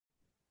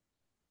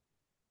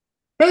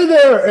Hey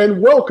there,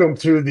 and welcome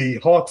to the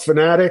Hawk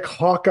Fanatic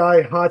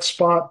Hawkeye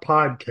Hotspot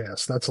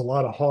Podcast. That's a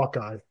lot of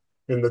Hawkeye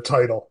in the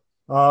title.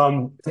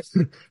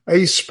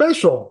 A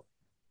special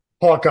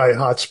Hawkeye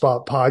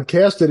Hotspot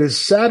Podcast. It is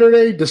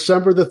Saturday,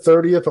 December the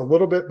 30th, a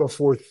little bit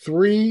before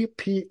 3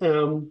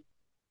 p.m.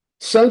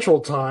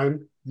 Central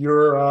Time.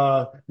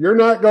 You're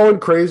not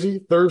going crazy.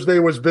 Thursday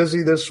was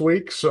busy this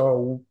week,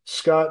 so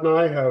Scott and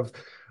I have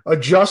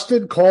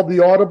adjusted, called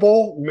the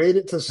audible, made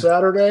it to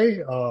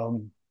Saturday.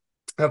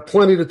 Have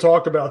plenty to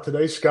talk about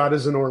today. Scott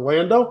is in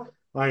Orlando.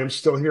 I am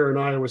still here in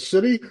Iowa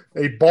City.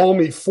 A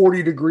balmy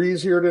 40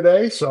 degrees here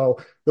today. So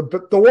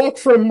the walk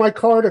from my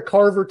car to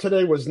Carver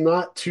today was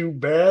not too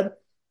bad.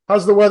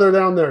 How's the weather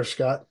down there,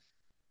 Scott?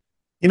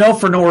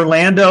 For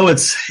Orlando,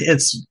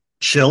 it's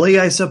chilly,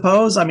 I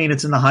suppose. I mean,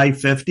 it's in the high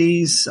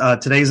 50s.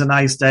 Today's a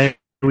nice day.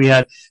 We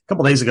had a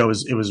couple days ago,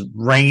 it was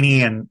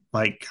rainy and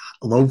like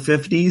low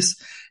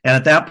 50s. And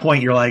at that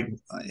point, you're like,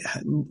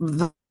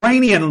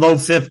 rainy and low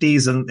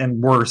 50s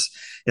and worse.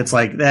 It's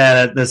like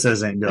that. This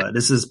isn't good.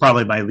 This is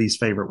probably my least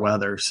favorite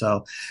weather.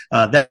 So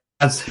that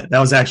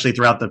was actually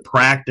throughout the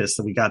practice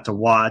that we got to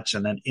watch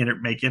and then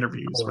make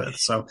interviews with.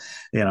 So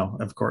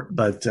of course,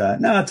 but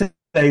no,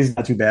 today's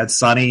not too bad.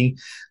 Sunny,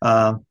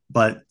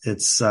 but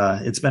it's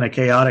been a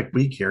chaotic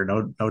week here,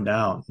 no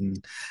doubt.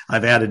 And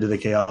I've added to the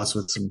chaos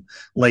with some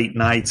late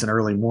nights and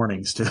early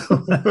mornings too.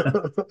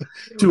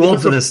 Too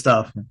old for this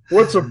stuff.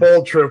 What's a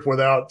bowl trip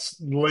without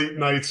late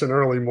nights and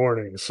early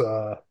mornings?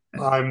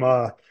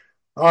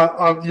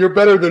 You're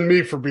better than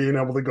me for being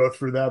able to go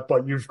through that,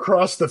 but you've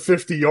crossed the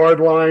 50-yard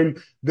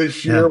line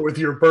this year with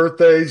your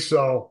birthday,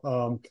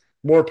 so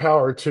more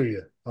power to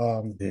you.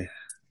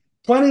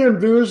 Plenty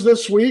of news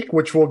this week,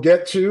 which we'll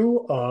get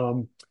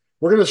to.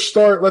 We're going to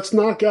start. Let's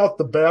knock out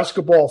the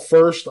basketball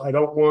first. I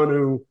don't want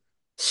to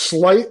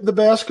slight the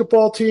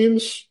basketball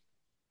teams,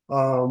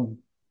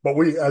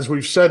 but as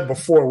we've said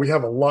before, we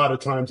have a lot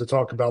of time to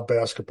talk about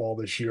basketball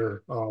this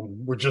year.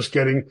 We're just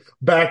getting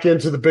back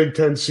into the Big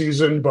Ten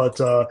season, but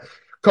a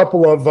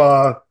couple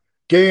of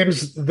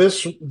games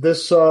this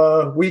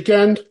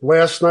weekend.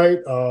 Last night,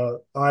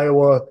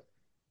 Iowa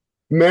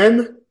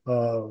men,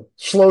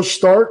 slow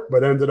start,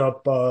 but ended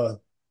up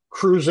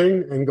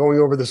cruising and going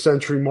over the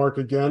century mark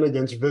again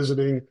against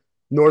visiting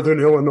Northern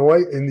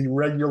Illinois in the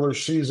regular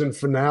season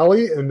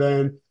finale. And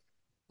then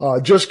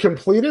just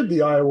completed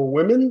the Iowa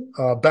women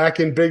back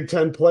in Big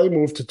Ten play,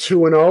 moved to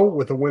 2-0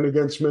 with a win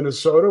against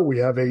Minnesota. We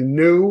have a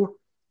new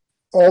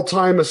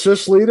all-time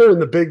assist leader in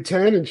the Big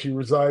Ten, and she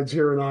resides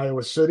here in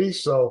Iowa City.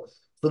 So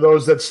for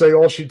those that say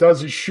all she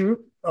does is shoot,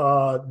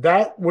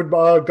 that would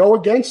go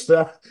against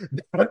that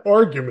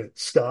argument,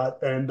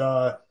 Scott. And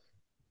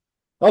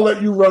I'll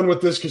let you run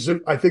with this because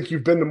I think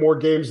you've been to more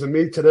games than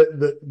me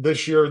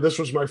this year. This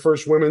was my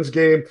first women's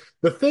game.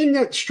 The thing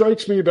that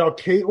strikes me about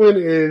Caitlin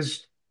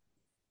is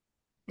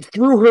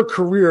through her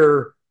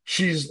career,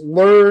 she's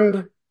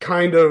learned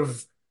kind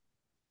of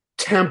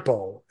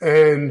tempo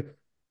and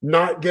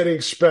not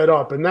getting sped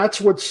up. And that's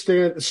what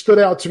stood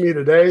out to me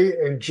today.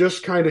 And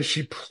just kind of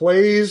she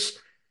plays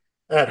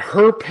at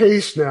her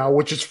pace now,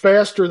 which is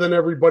faster than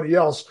everybody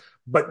else,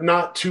 but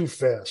not too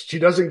fast. She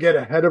doesn't get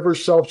ahead of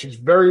herself. She's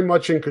very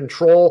much in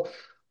control,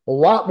 a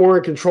lot more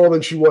in control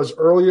than she was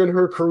earlier in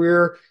her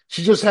career.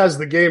 She just has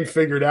the game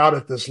figured out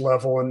at this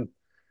level, and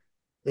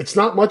it's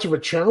not much of a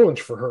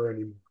challenge for her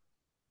anymore.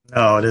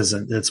 No, it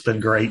isn't. It's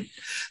been great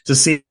to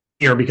see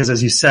her because,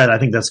 as you said, I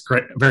think that's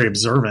great, very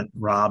observant,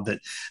 Rob, that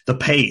the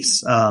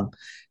pace,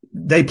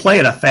 they play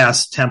at a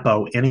fast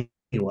tempo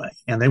anyway,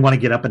 and they want to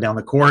get up and down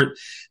the court.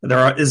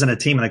 There isn't a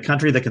team in the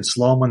country that can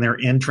slow them when they're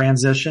in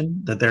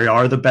transition, that they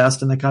are the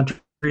best in the country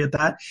at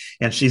that.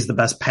 And she's the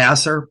best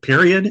passer,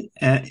 period.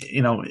 And,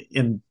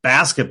 in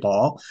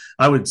basketball,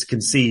 I would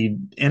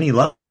concede any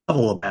level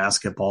of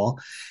basketball.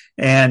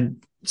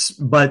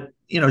 But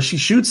she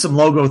shoots some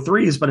logo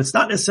threes, but it's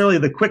not necessarily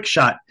the quick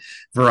shot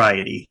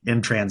variety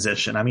in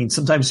transition. I mean,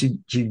 sometimes she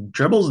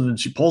dribbles and then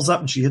she pulls up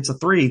and she hits a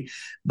three,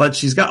 but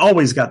she's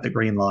always got the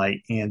green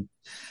light, and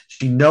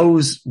she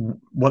knows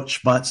what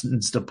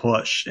buttons to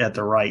push at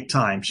the right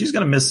time. She's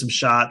going to miss some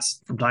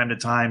shots from time to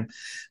time,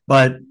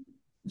 but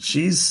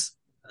she's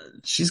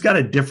got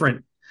a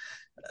different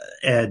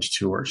edge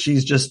to her.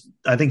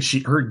 I think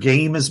her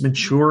game is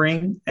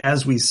maturing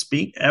as we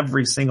speak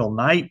every single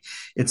night.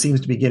 It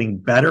seems to be getting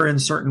better in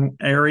certain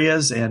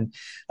areas. And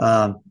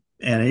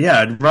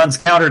it runs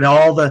counter to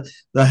all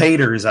the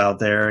haters out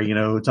there,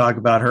 who talk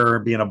about her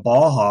being a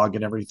ball hog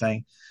and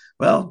everything.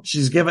 Well, she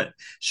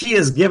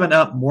has given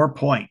up more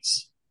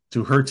points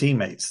to her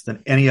teammates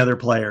than any other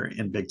player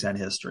in Big Ten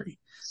history.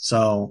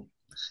 So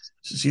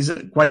she's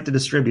quite the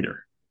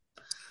distributor.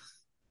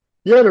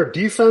 Yeah, and her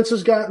defense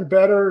has gotten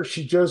better.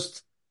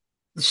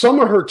 Some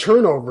of her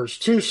turnovers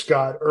too,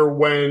 Scott, are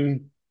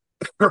when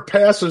her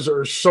passes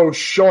are so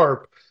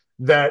sharp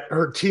that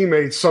her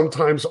teammates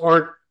sometimes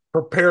aren't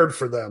prepared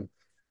for them.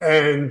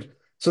 And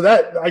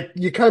so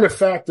you kind of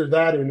factor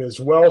that in as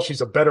well.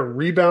 She's a better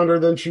rebounder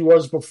than she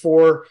was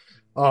before.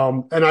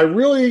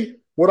 And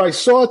what I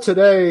saw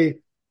today,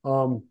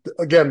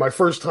 again, my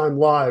first time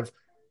live,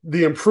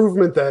 the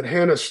improvement that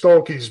Hannah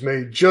Stolke's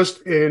made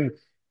just in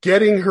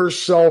getting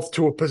herself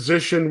to a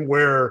position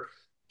where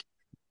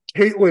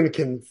Caitlin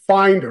can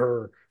find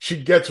her.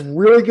 She gets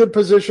really good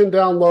position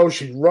down low.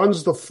 She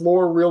runs the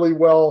floor really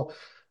well.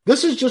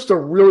 This is just a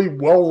really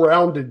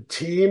well-rounded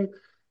team,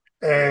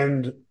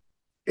 and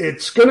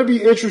it's going to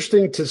be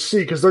interesting to see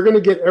because they're going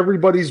to get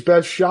everybody's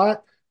best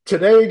shot.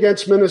 Today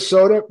against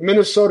Minnesota,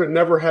 Minnesota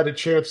never had a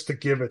chance to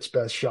give its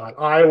best shot.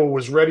 Iowa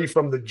was ready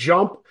from the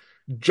jump,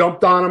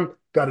 jumped on them,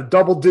 got a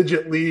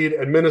double-digit lead,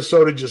 and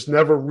Minnesota just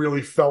never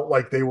really felt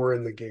like they were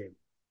in the game.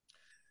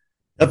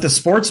 At the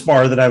sports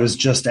bar that I was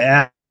just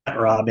at,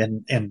 Rob,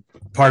 and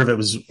part of it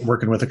was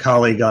working with a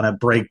colleague on a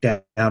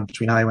breakdown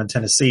between Iowa and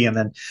Tennessee, and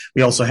then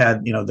we also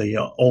had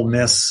the Ole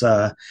Miss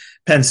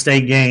Penn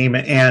State game,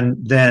 and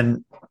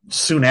then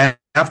soon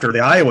after the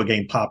Iowa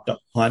game popped up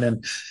on,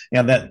 and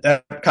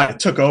that kind of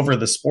took over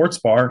the sports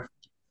bar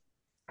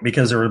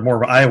because there were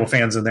more Iowa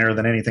fans in there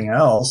than anything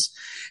else,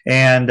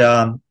 and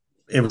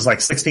it was like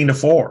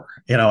 16-4,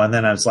 and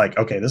then I was like,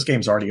 okay, this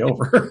game's already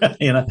over.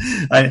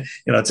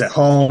 It's at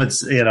home.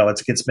 It's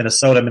against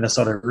Minnesota.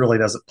 Minnesota really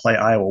doesn't play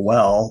Iowa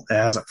well. It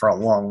hasn't for a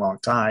long, long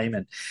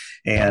time.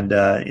 And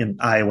in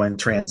Iowa in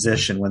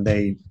transition and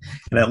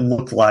it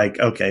looked like,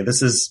 okay,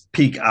 this is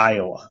peak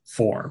Iowa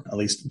form, at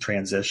least in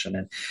transition.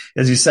 And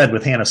as you said,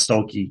 with Hannah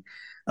Stolke,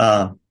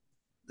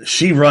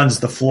 she runs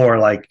the floor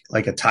like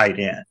a tight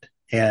end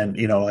and,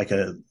 like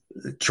a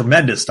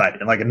tremendous tight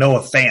end, like a Noah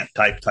Fant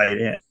type tight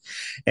end.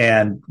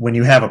 And when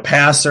you have a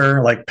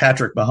passer like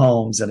Patrick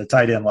Mahomes and a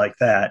tight end like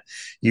that,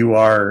 you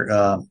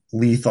are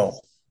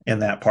lethal in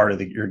that part of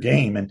your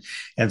game.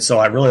 And so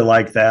I really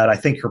like that. I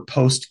think her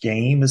post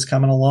game is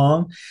coming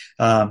along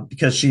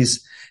because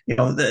she's,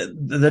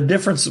 the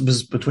difference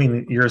was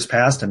between years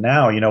past and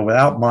now,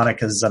 without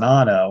Monica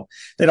Zanano,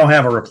 they don't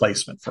have a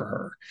replacement for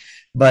her.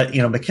 But,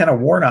 McKenna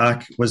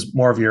Warnock was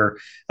more of your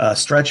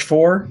stretch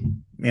four,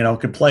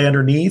 could play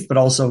underneath, but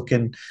also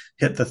can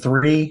hit the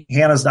three.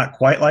 Hannah's not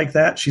quite like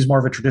that. She's more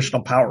of a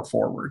traditional power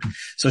forward.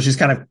 So she's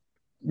kind of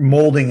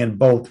molding in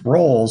both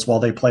roles while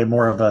they play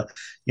more of a,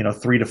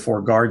 3 to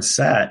 4 guard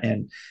set.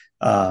 And,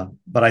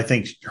 but I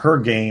think her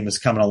game is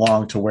coming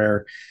along to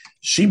where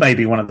she may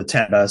be one of the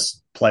 10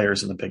 best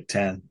players in the Big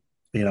Ten,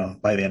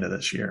 by the end of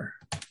this year.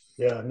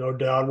 Yeah, no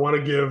doubt. I want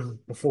to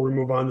give, before we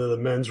move on to the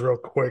men's real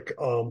quick,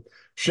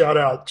 shout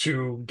out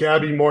to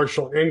Gabby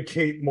Marshall and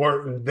Kate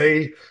Martin.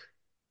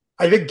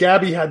 I think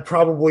Gabby had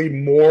probably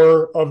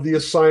more of the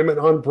assignment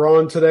on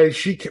Braun today.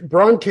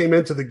 Braun came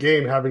into the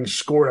game having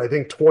scored, I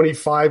think,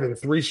 25 in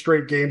 3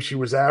 straight games. She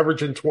was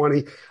averaging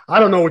 20. I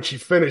don't know what she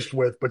finished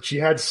with, but she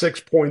had 6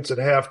 points at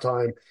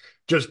halftime.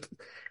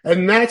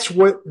 And that's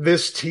what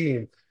this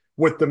team,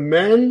 with the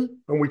men,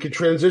 and we can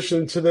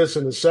transition to this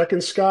in a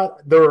second,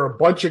 Scott, there are a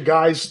bunch of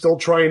guys still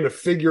trying to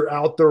figure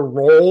out their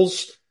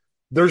roles.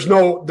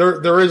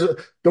 The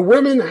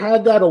women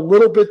had that a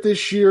little bit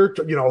this year,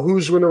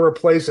 who's going to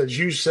replace, as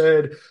you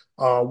said,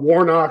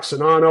 Warnock,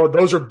 Sanano.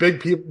 Those are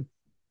big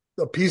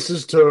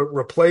pieces to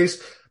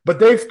replace, but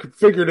they've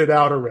figured it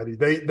out already.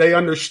 They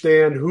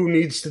understand who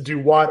needs to do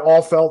what.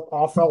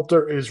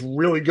 Offelter is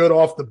really good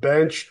off the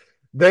bench.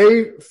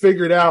 They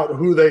figured out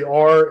who they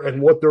are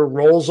and what their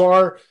roles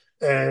are,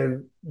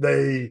 and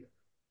they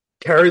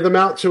carry them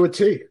out to a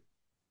T.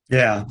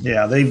 Yeah.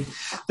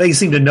 They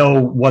seem to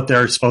know what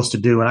they're supposed to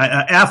do. And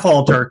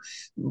Affolter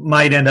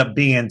might end up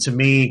being, to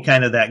me,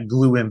 kind of that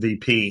glue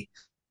MVP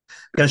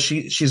because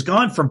she's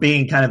gone from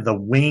being kind of the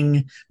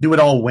wing, do it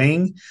all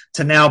wing,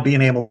 to now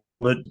being able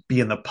to be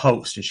in the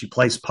post. And she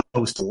plays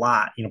post a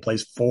lot,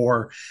 plays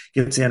 4,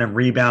 gets in and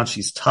rebounds.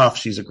 She's tough.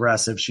 She's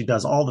aggressive. She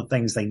does all the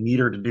things they need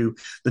her to do,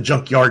 the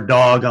junkyard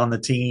dog on the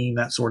team,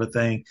 that sort of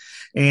thing.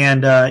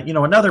 And,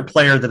 another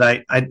player that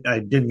I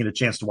didn't get a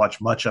chance to watch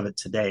much of it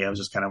today. I was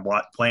just kind of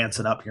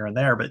glancing up here and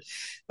there, but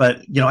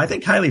I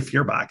think Kylie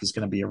Feuerbach is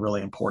going to be a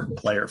really important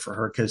player for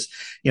her because,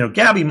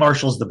 Gabby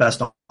Marshall's the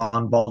best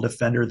on-ball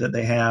defender that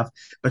they have,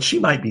 but she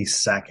might be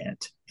second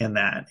in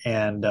that.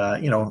 And,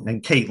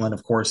 and Caitlin,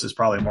 of course, is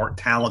probably more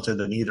talented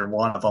than either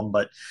one of them,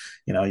 but,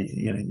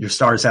 your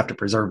stars have to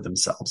preserve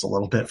themselves a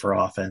little bit for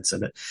offense.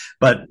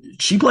 But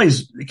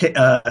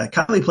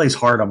Kylie plays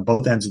hard on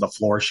both ends of the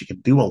floor. She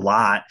can do a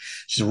lot.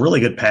 She's a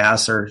really good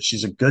passer.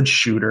 She's a good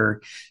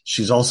shooter.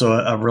 She's also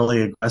a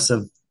really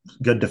aggressive,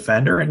 good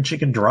defender, and she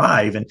can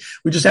drive. And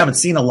we just haven't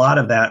seen a lot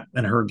of that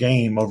in her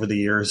game over the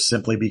years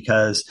simply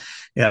because,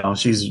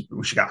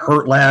 she got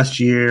hurt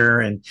last year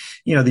and,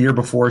 the year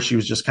before she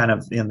was just kind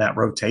of in that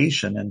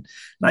rotation. And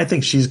I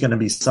think she's going to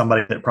be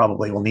somebody that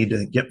probably will need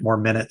to get more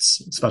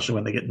minutes, especially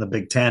when they get in the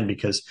Big Ten,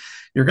 because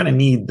you're going to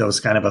need those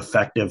kind of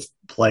effective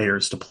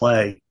players to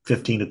play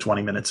 15 to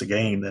 20 minutes a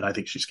game that I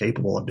think she's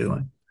capable of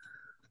doing.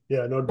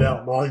 Yeah, no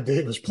doubt. Molly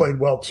Davis played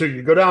well too.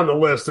 You go down the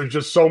list, there's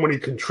just so many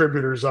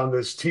contributors on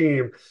this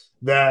team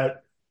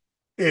that,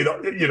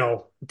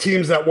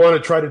 teams that want to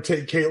try to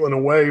take Caitlin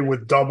away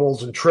with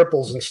doubles and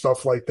triples and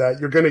stuff like that,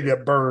 you're going to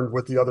get burned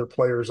with the other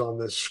players on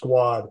this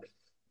squad.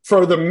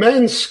 For the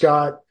men,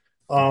 Scott,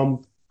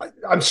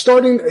 I'm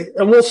starting,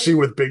 and we'll see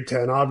with Big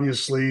Ten.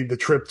 Obviously, the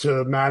trip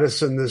to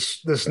Madison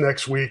this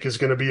next week is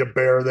going to be a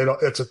bear.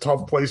 It's a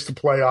tough place to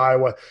play.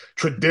 Iowa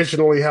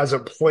traditionally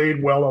hasn't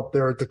played well up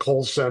there at the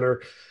Kohl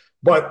Center,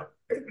 but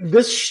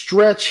this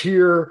stretch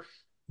here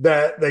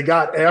that they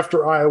got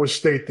after Iowa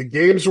State, the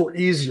games were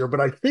easier, but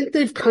I think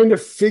they've kind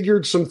of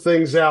figured some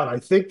things out. I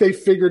think they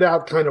figured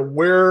out kind of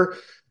where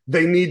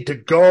they need to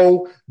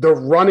go. They're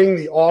running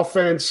the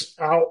offense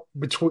out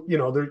between,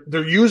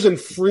 they're using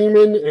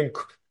Freeman and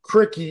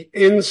Cricky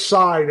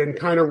inside and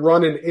kind of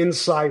running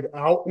inside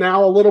out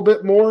now a little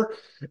bit more.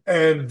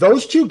 And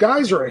those two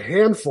guys are a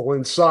handful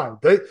inside.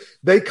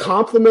 They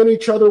complement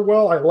each other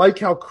well. I like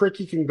how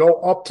Cricky can go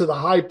up to the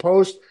high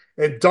post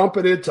and dump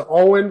it into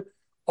Owen.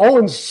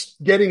 Owen's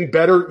getting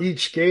better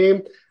each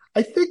game.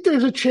 I think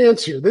there's a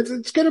chance here.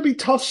 It's going to be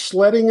tough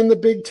sledding in the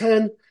Big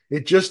Ten.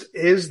 It just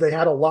is. They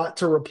had a lot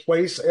to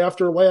replace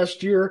after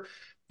last year.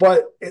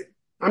 But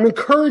I'm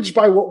encouraged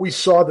by what we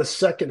saw the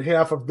second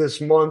half of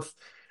this month.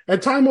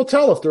 And time will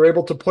tell if they're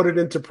able to put it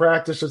into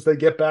practice as they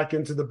get back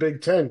into the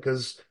Big Ten,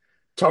 because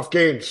tough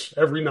games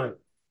every night.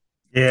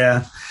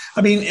 Yeah.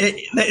 I mean,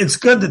 it's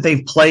good that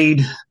they've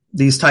played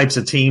these types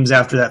of teams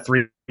after that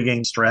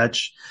 3-game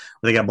stretch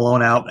where they got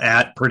blown out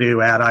at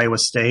Purdue, at Iowa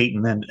State,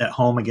 and then at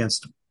home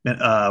against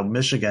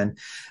Michigan,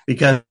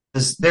 because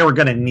they were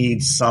going to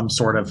need some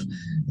sort of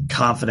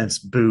confidence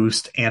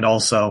boost and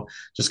also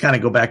just kind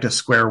of go back to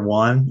square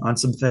one on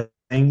some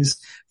things,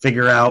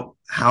 figure out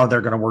how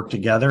they're going to work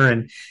together.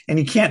 And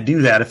you can't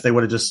do that if they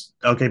would have just,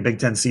 okay, Big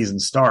Ten season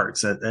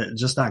starts. It's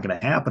just not going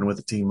to happen with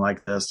a team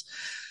like this.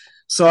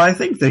 So I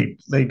think they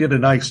did a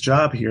nice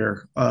job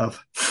here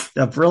of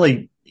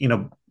really,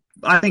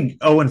 I think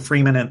Owen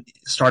Freeman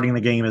starting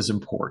the game is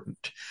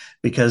important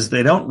because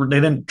they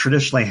didn't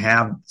traditionally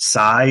have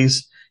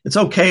size. It's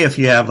okay if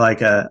you have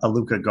like a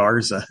Luka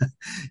Garza,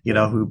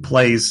 who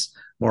plays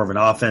more of an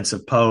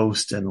offensive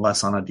post and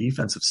less on a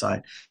defensive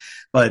side.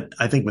 But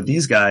I think with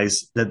these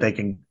guys that they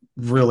can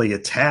really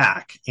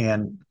attack,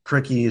 and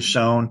Cricky has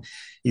shown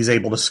he's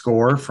able to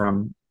score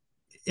from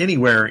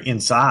anywhere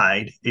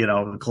inside,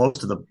 close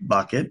to the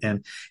bucket,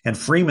 and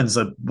Freeman's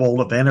a bolt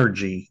of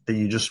energy that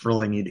you just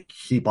really need to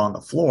keep on the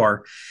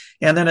floor.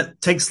 And then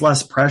it takes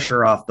less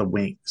pressure off the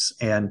wings.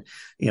 And,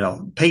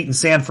 Peyton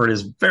Sandford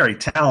is very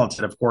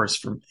talented, of course,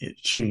 from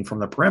shooting from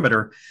the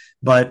perimeter,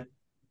 but,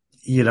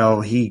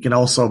 he can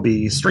also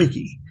be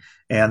streaky,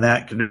 and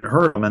that can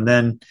hurt him. And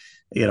then,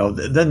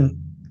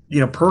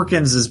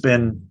 Perkins has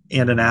been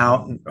in and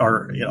out,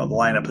 or, the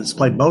lineup has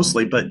played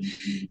mostly, but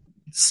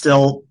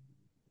still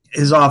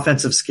his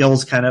offensive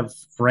skills kind of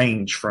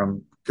range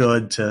from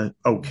good to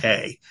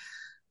okay.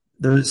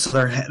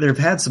 They've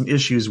had some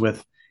issues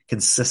with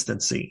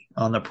consistency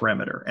on the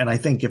perimeter. And I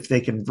think if they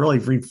can really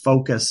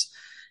refocus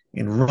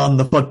and run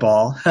the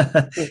football,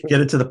 get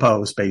it to the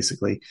post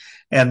basically,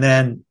 and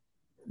then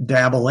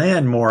dabble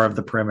in more of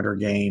the perimeter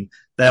game,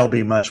 that'll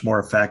be much more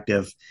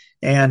effective.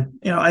 And,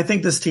 I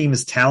think this team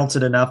is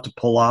talented enough to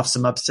pull off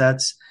some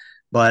upsets,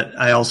 but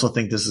I also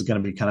think this is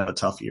going to be kind of a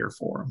tough year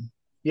for them.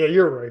 Yeah,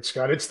 you're right,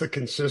 Scott. It's the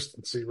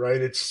consistency,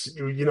 right? It's,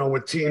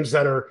 with teams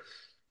that are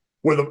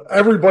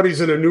everybody's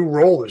in a new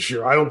role this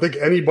year. I don't think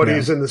anybody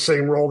is in the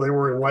same role they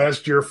were in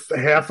last year.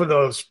 Half of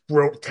those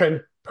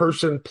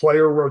 10-person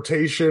player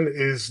rotation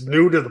is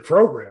new to the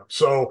program.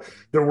 So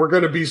there were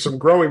going to be some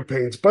growing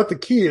pains. But the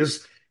key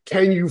is,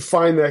 can you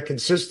find that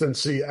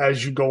consistency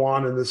as you go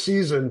on in the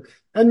season?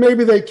 And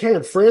maybe they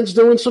can. Fran's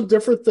doing some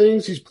different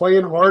things. He's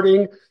playing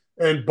Harding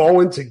and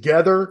Bowen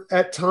together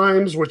at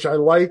times, which I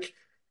like.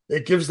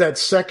 It gives that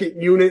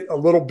second unit a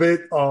little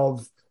bit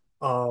of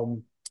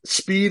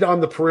speed on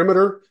the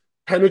perimeter,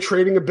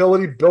 penetrating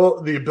ability,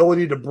 the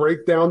ability to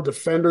break down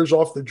defenders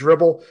off the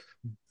dribble.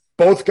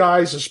 Both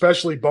guys,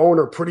 especially Bowen,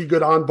 are pretty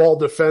good on-ball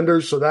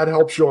defenders, so that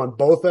helps you on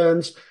both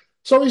ends.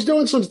 So he's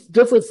doing some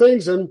different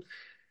things, and,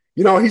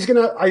 he's going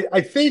to –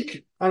 I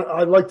think –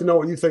 I'd like to know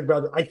what you think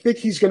about it. I think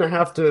he's going to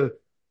have to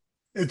 –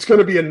 it's going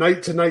to be a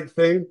night-to-night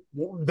thing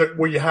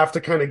where you have to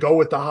kind of go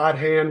with the hot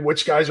hand,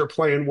 which guys are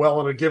playing well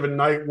on a given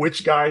night,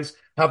 which guys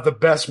have the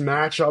best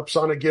matchups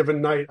on a given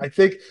night. I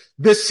think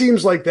this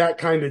seems like that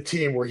kind of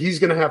team where he's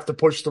going to have to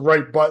push the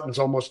right buttons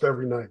almost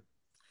every night.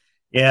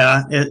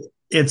 Yeah,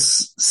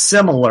 it's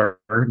similar,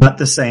 not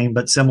the same,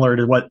 but similar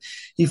to what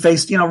he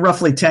faced,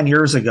 roughly 10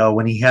 years ago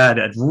when he had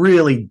a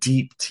really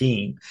deep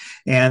team.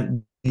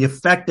 And the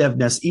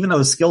effectiveness, even though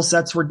the skill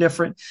sets were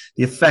different,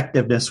 the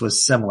effectiveness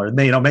was similar.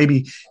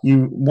 Maybe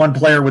one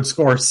player would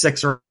score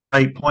 6 or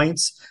 8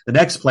 points, the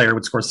next player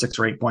would score 6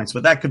 or 8 points,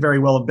 but that could very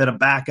well have been a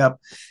backup,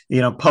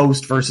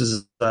 post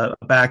versus a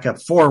backup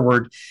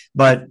forward.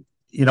 But,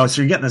 so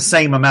you're getting the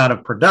same amount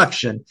of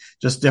production,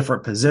 just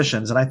different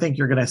positions. And I think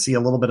you're going to see a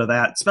little bit of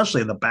that,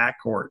 especially in the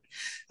backcourt,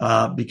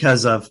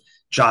 because of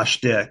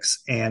Josh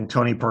Dix and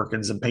Tony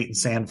Perkins and Peyton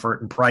Sandford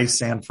and Price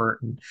Sandford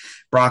and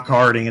Brock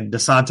Harding and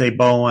Desante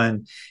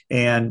Bowen.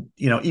 And,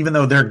 even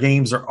though their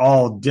games are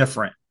all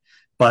different,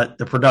 but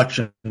the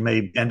production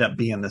may end up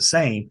being the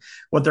same,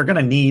 what they're going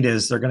to need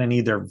is they're going to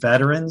need their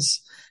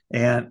veterans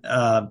and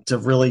to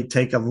really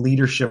take a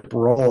leadership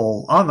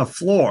role on the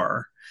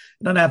floor.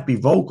 It doesn't have to be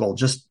vocal,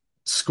 just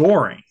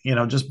scoring,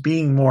 just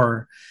being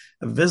more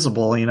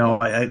visible.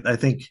 I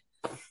think,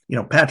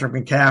 Patrick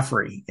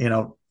McCaffrey,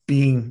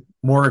 being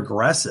more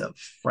aggressive,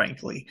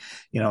 frankly,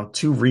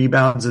 2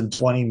 rebounds in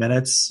 20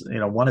 minutes,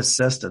 1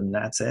 assist, and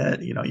that's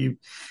it. You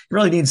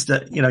really needs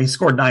to, he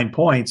scored 9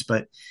 points,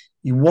 but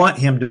you want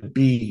him to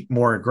be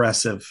more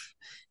aggressive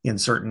in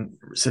certain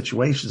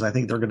situations. I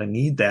think they're going to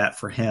need that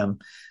from him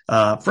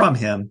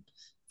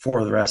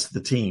for the rest of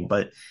the team,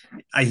 but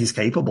he's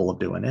capable of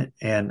doing it.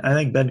 And I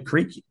think Ben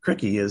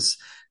Krikke has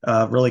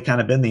really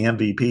kind of been the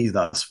MVP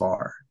thus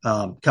far.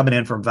 Coming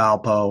in from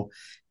Valpo,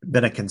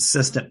 been a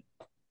consistent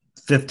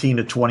 15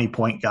 to 20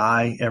 point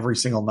guy every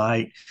single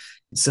night,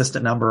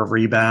 consistent number of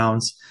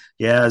rebounds.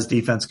 Yeah, his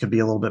defense could be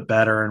a little bit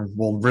better, and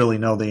we'll really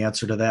know the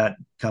answer to that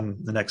come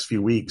the next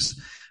few weeks.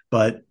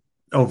 But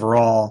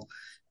overall,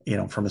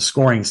 from a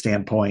scoring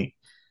standpoint,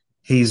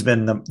 he's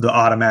been the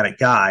automatic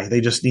guy.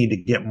 They just need to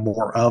get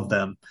more of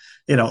them.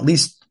 At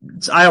least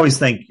I always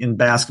think in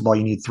basketball,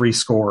 you need 3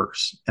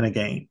 scorers in a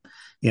game.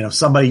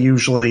 Somebody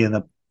usually in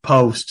the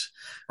post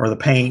or the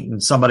paint,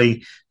 and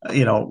somebody,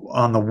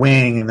 on the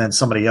wing, and then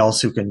somebody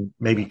else who can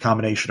maybe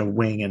combination of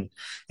wing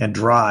and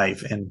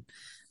drive. And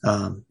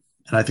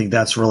I think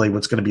that's really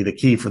what's going to be the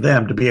key for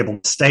them to be able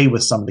to stay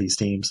with some of these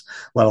teams,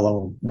 let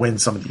alone win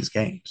some of these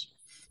games.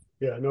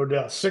 Yeah, no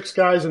doubt. 6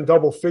 guys in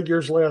double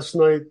figures last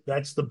night.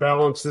 That's the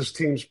balance this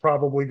team's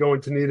probably going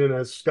to need. And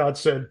as Scott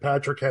said,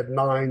 Patrick had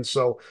 9,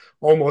 so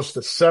almost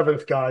the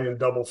 7th guy in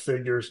double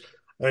figures.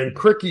 And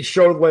Krikke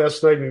showed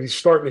last night, and he's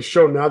starting to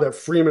show now that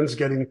Freeman's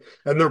and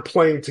they're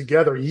playing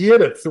together. He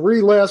hit a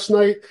 3 last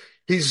night.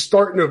 He's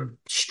starting to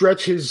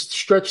stretch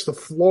the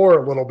floor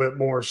a little bit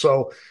more.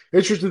 So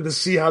interested to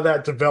see how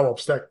that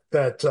develops,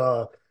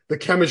 the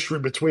chemistry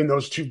between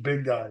those 2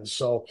 big guys.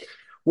 So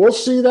we'll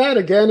see that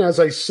again, as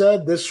I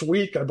said, this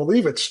week. I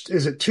believe is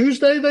it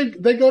Tuesday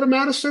they go to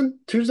Madison?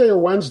 Tuesday or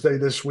Wednesday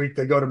this week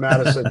they go to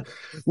Madison.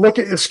 Look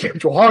at the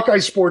schedule,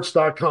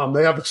 HawkeyeSports.com.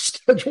 They have the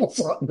schedules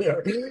on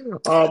there.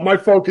 My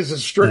focus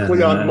is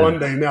strictly on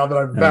Monday now that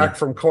I'm back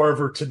from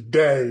Carver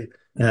today.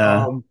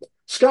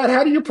 Scott,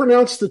 how do you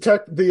pronounce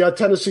the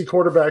Tennessee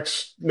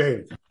quarterback's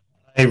name?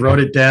 I wrote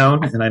it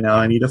down, and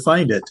I need to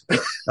find it.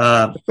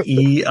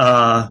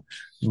 Malavia.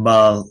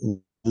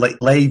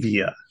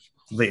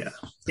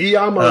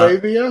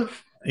 Malavia?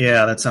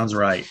 Yeah, that sounds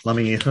right. Let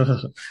me. I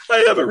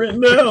have it written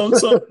down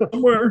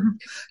somewhere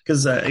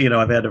because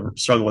I've had to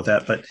struggle with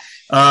that. But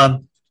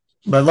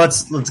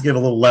let's give a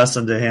little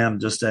lesson to him.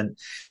 Just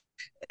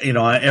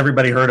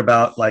everybody heard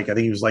about, I think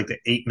he was like the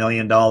 $8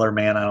 million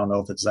man. I don't know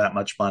if it's that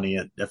much money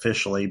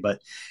officially, but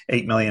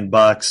 $8 million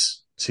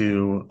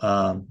to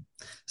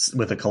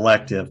with a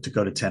collective to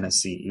go to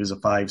Tennessee. He was a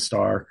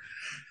 5-star.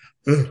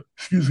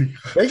 Excuse me.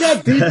 They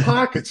got deep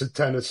pockets at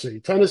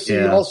Tennessee.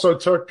 Tennessee also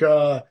took,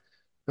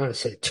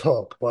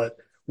 but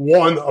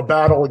won a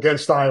battle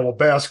against Iowa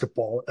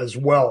basketball as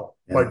well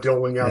by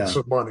doling out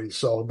some money.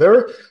 So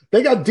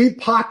they got deep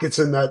pockets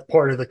in that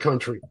part of the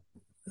country.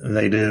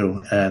 They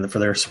do, and for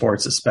their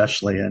sports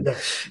especially.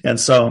 And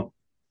so,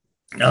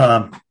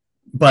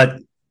 but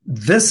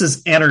this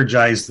has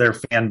energized their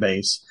fan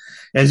base.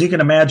 As you can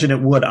imagine, it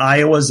would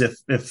Iowa's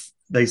if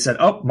they said,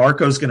 "Oh,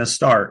 Marco's going to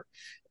start."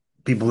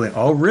 People think,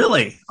 "Oh,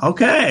 really?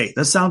 Okay,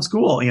 this sounds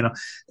cool."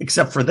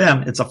 Except for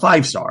them, it's a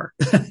 5-star.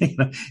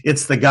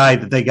 It's the guy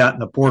that they got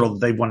in the portal that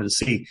they wanted to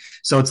see.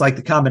 So it's like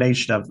the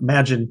combination of,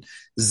 imagine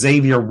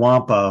Xavier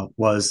Wampa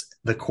was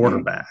the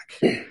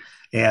quarterback,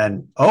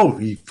 and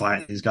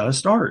he's got to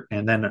start,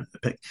 and then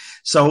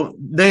so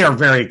they are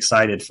very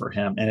excited for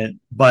him.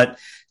 But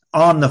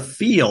on the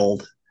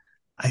field,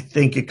 I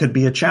think it could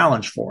be a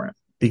challenge for him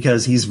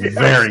because he's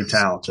very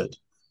talented.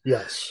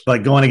 Yes.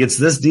 But going against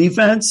this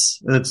defense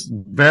that's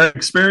very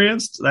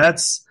experienced,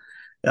 that's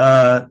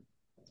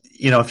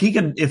if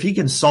he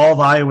can solve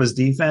Iowa's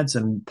defense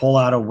and pull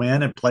out a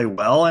win and play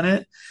well in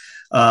it,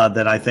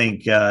 then I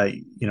think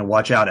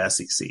watch out,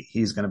 SEC.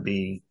 He's going to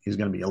be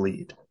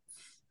elite.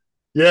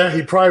 Yeah,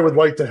 he probably would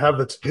like to have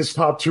his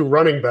top 2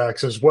 running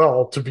backs as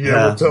well to be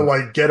able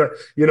to get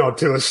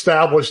to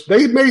establish.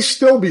 They may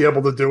still be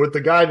able to do it.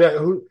 The guy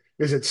who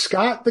is it,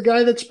 Scott, the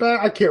guy that's back?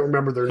 I can't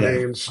remember their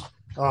names.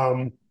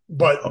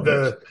 But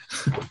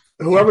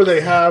whoever they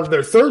have,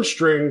 their 3rd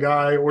string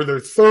guy or their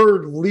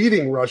 3rd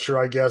leading rusher,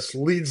 I guess,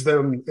 leads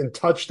them in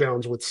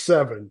touchdowns with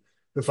 7,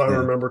 if I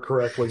remember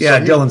correctly. Yeah,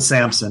 so Dylan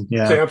Sampson.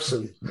 Yeah.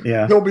 Sampson.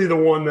 Yeah. He'll be the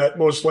one that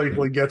most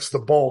likely gets the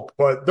bulk.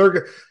 But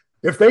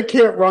if they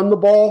can't run the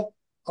ball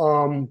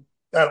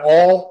at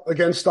all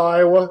against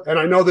Iowa, and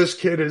I know this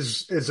kid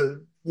has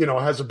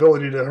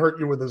ability to hurt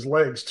you with his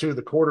legs too,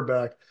 the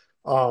quarterback,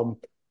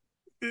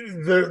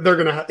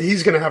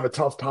 he's gonna have a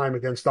tough time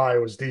against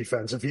Iowa's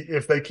defense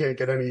if they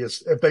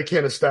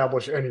can't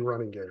establish any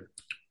running game.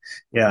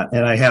 Yeah,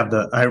 and I have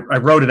I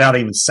wrote it out, I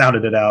even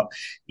sounded it out.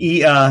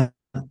 Malavia.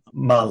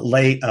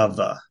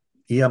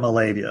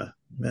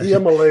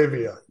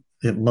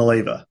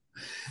 Maleva.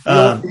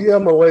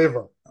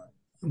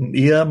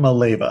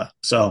 Maleva.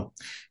 So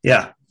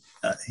yeah,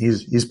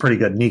 He's pretty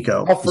good.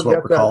 Nico I'll is what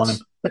forget we're calling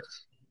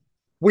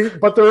him.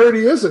 But there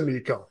already is a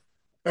Nico.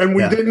 And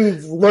we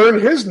didn't learn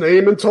his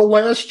name until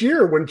last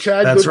year when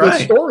Chad did the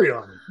story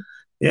on him.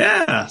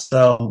 Yeah,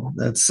 so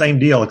that's the same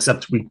deal,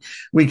 except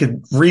we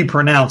could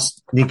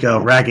repronounce Nico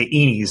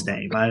Ragaini's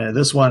name.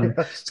 This one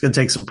is going to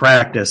take some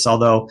practice,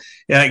 although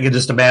I can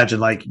just imagine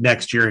like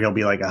next year he'll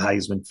be like a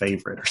Heisman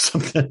favorite or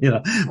something,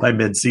 by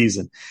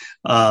midseason.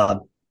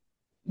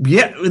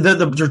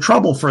 The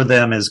trouble for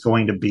them is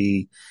going to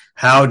be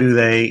how do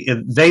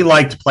they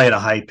like to play at a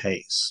high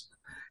pace.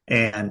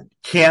 And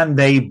can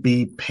they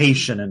be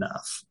patient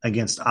enough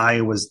against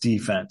Iowa's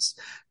defense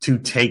to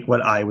take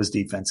what Iowa's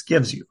defense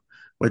gives you,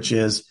 which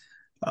is,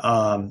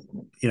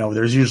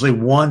 there's usually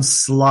one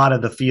slot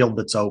of the field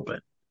that's open,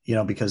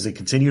 because they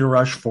continue to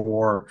rush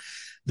four.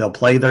 They'll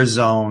play their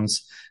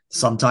zones.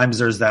 Sometimes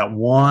there's that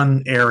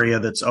one area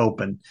that's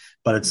open,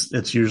 but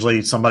it's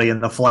usually somebody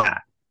in the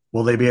flat.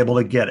 Will they be able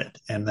to get it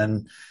and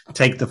then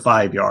take the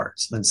 5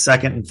 yards? Then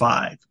 2nd and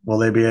 5. Will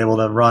they be able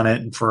to run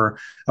it for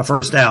a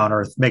first down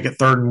or make it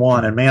 3rd and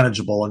 1 and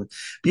manageable and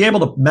be able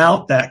to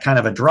mount that kind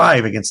of a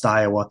drive against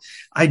Iowa?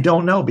 I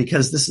don't know,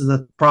 because this is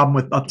the problem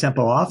with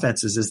up-tempo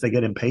offenses is they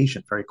get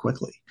impatient very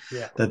quickly,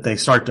 that they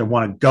start to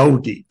want to go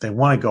deep. They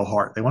want to go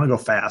hard. They want to go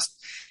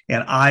fast.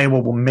 And Iowa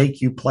will make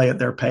you play at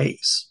their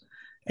pace.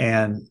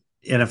 And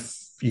if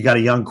you got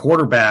a young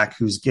quarterback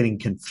who's getting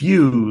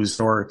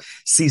confused or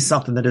sees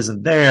something that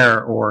isn't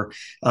there or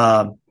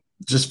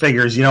just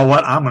figures, you know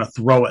what, I'm going to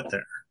throw it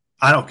there.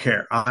 I don't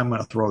care. I'm going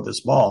to throw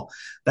this ball.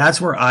 That's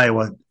where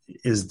Iowa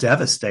is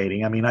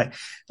devastating. I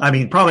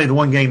mean, probably the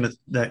one game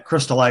that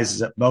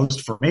crystallizes it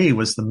most for me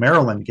was the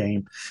Maryland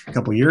game a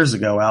couple of years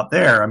ago out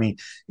there. I mean,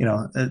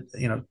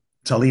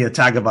 Talia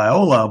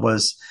Tagovailoa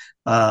was,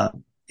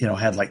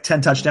 had like 10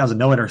 touchdowns and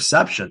no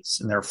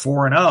interceptions, and they're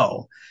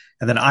 4-0.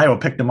 And then Iowa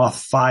picked him off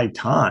 5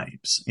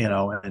 times,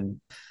 and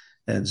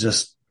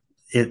just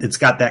it's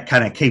got that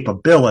kind of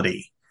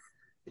capability,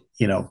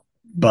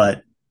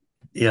 But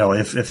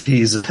if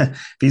he's a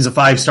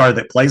 5-star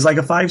that plays like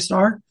a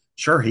 5-star,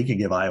 sure, he could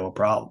give Iowa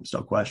problems,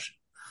 no question.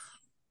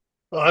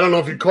 Well, I don't know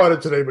if you caught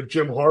it today, but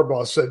Jim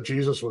Harbaugh said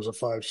Jesus was a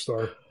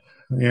 5-star.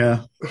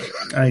 Yeah,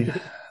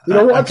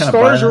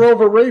 Stars are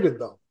overrated,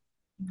 though.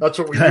 That's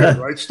what we do,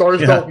 right?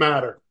 Stars don't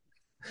matter.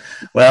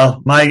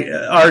 Well,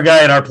 our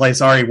guy at our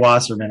place, Ari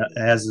Wasserman,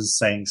 has his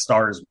saying,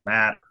 "Stars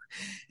matter,"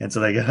 and so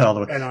they get all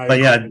the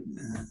way.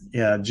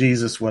 But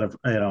Jesus would have,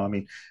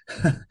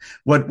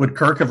 would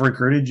Kirk have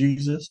recruited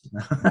Jesus?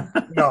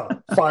 No,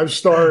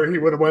 5-star. He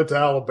would have went to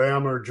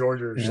Alabama or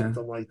Georgia or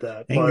something like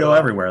that. He can go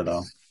everywhere,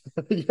 though.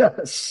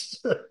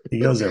 Yes, he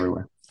goes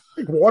everywhere.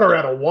 Like water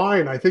out of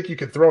wine. I think you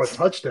could throw a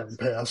touchdown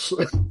pass.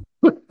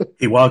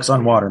 He walks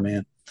on water,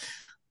 man.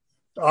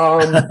 All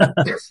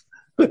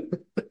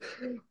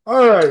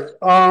right.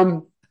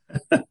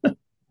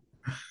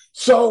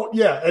 So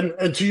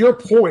and to your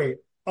point,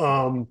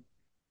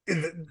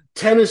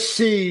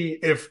 Tennessee,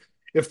 if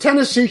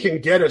Tennessee can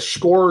get a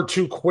score or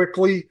two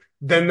quickly,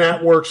 then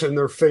that works in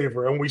their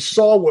favor. And we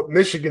saw what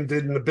Michigan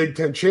did in the Big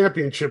Ten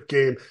championship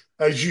game.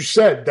 As you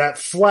said, that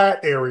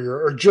flat area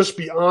or just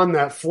beyond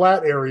that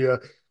flat area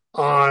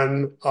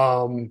on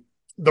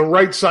the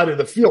right side of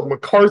the field.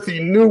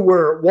 McCarthy knew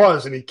where it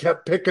was, and he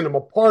kept picking them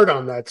apart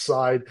on that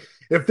side.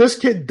 If this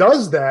kid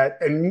does that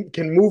and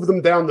can move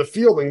them down the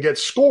field and get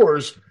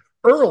scores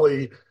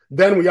early,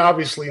 then we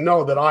obviously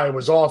know that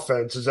Iowa's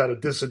offense is at a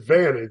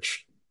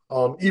disadvantage.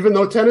 Even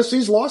though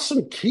Tennessee's lost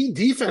some key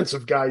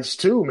defensive guys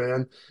too,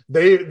 man.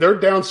 They're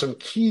down some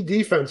key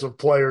defensive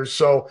players.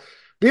 So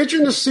be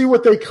interesting to see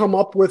what they come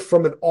up with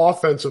from an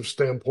offensive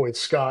standpoint,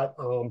 Scott.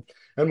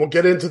 And we'll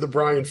get into the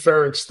Brian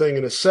Ferentz thing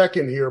in a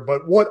second here.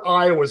 But we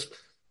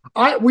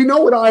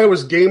know what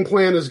Iowa's game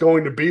plan is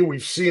going to be.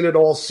 We've seen it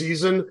all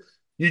season.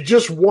 You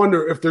just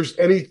wonder if there's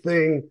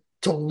anything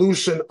to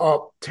loosen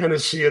up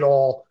Tennessee at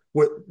all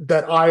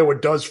that Iowa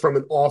does from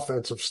an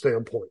offensive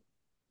standpoint.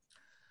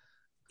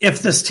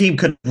 If this team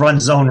could run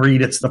zone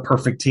read, it's the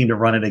perfect team to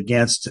run it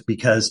against,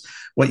 because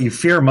what you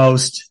fear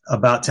most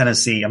about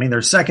Tennessee,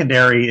 their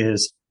secondary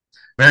is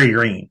very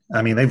green.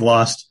 They've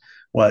lost,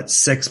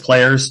 6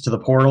 players to the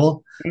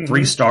portal,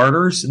 3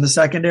 starters in the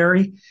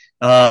secondary.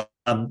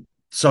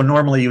 So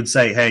normally you would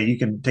say, hey, you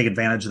can take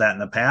advantage of that in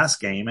the pass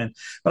game.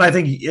 But I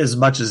think as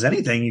much as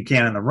anything, you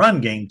can in the run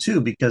game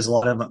too, because a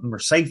lot of them are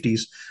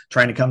safeties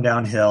trying to come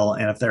downhill.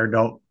 And if they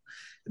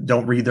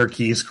don't read their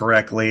keys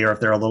correctly, or if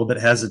they're a little bit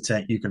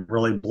hesitant, you can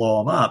really blow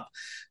them up.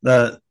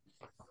 But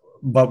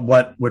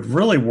what would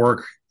really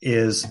work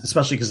is,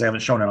 especially because they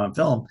haven't shown it on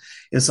film,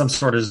 is some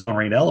sort of zone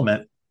read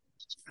element,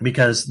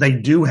 because they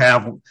do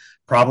have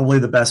probably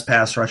the best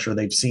pass rusher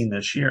they've seen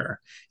this year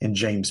in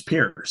James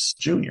Pierce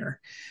Jr.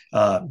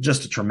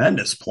 Just a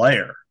tremendous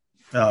player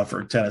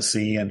for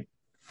Tennessee. And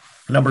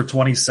number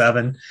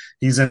 27,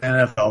 he's an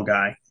NFL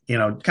guy,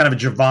 kind of a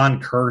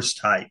Javon Curse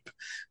type,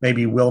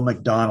 maybe Will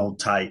McDonald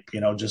type,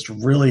 just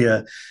really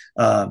a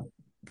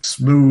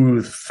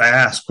smooth,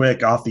 fast,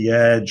 quick off the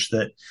edge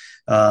that,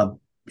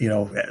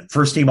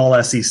 first team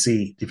all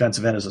SEC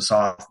defensive end as a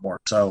sophomore.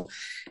 So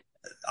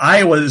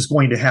Iowa is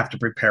going to have to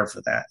prepare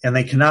for that, and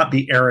they cannot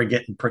be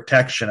arrogant in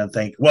protection and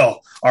think,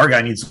 well, our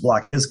guy needs to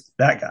block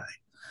that guy.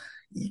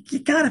 You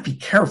got to be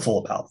careful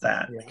about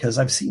that because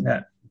I've seen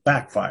that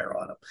backfire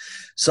on them.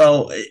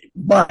 So,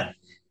 but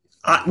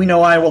we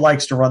know Iowa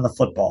likes to run the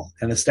football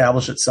and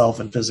establish itself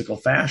in physical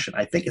fashion.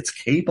 I think it's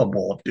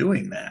capable of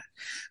doing that,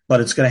 but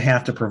it's going to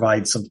have to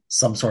provide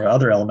some sort of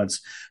other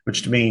elements,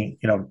 which to me,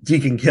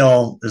 Deacon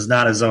Kill is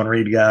not a zone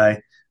read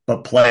guy,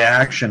 but play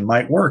action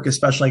might work,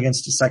 especially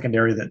against a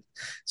secondary that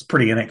is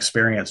pretty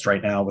inexperienced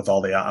right now with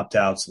all the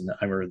opt-outs and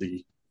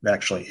the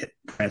actually hit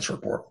transfer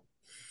portal.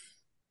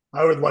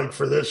 I would like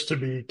for this to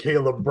be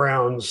Caleb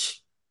Brown's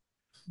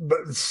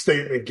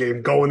statement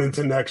game going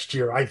into next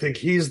year. I think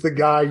he's the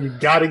guy you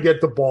got to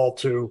get the ball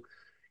to.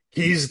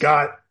 He's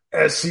got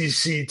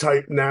SEC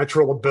type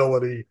natural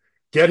ability.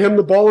 Get him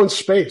the ball in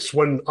space.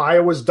 When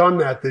Iowa's done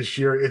that this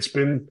year, it's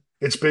been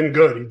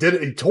good.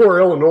 He tore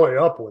Illinois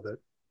up with it.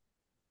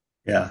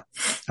 Yeah,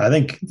 I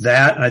think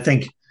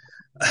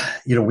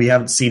we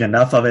haven't seen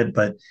enough of it,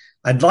 but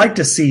I'd like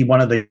to see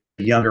one of the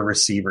younger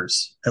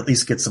receivers at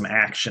least get some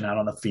action out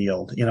on the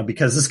field,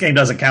 because this game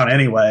doesn't count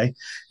anyway,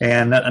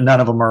 and none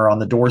of them are on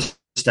the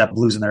doorstep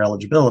losing their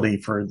eligibility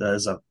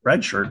as a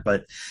redshirt.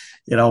 But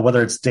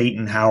whether it's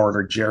Dayton Howard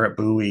or Jarrett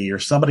Bowie or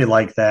somebody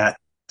like that,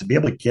 to be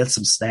able to get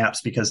some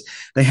snaps because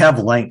they have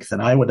length,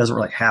 and Iowa doesn't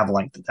really have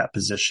length at that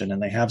position,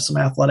 and they have some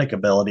athletic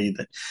ability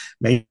that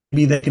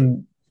maybe they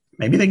can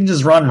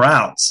just run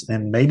routes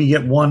and maybe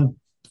get one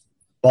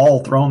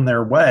ball thrown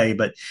their way,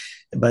 but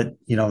they're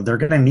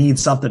going to need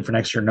something for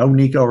next year. No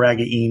Nico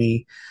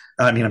Ragaini.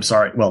 I'm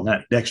sorry. Well,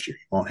 not next year.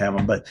 You won't have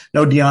him, but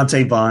no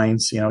Deontay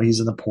Vines. He's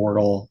in the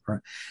portal,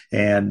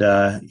 and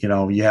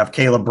you have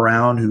Caleb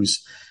Brown,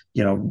 who's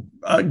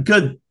a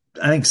good,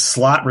 I think,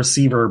 slot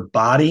receiver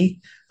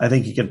body. I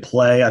think he could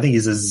play. I think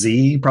he's a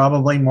Z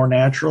probably more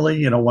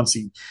naturally. Once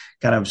he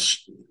kind of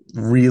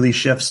really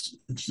shifts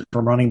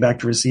from running back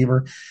to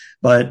receiver,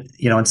 but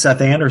and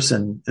Seth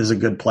Anderson is a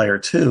good player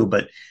too,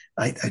 but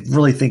I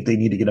really think they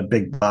need to get a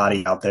big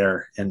body out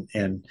there and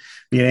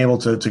being able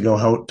to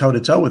go toe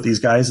to toe with these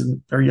guys,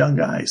 and they're young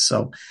guys.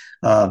 So,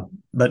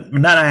 but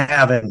not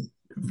having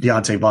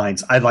Deontay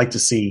Vines, I'd like to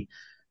see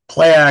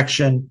play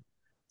action,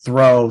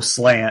 throw,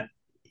 slant,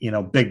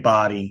 big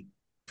body,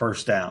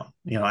 first down.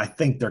 I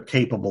think they're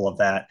capable of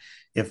that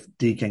if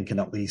Deacon can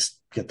at least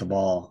get the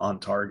ball on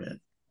target.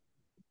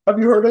 Have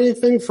you heard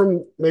anything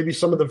from maybe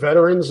some of the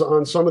veterans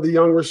on some of the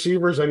young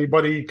receivers?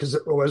 Anybody, because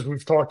as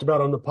we've talked about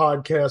on the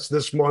podcast,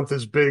 this month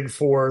is big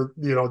for,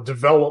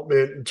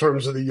 development in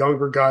terms of the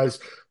younger guys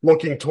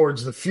looking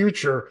towards the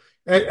future.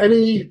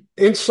 Any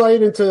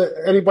insight into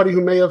anybody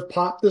who may have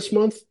popped this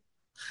month?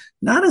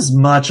 Not as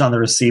much on the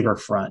receiver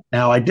front.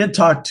 Now, I did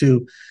talk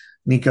to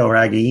Nico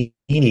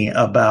Ragaini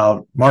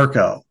about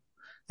Marco,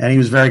 and he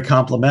was very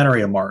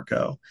complimentary of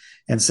Marco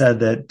and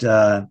said that,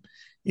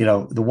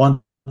 the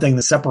one thing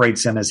that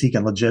separates him is he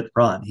can legit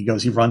run.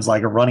 He runs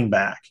like a running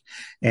back,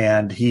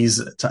 and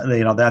he's,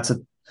 that's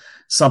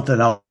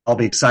something I'll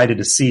be excited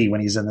to see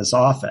when he's in this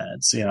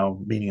offense,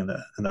 meaning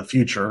in the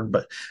future.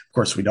 But of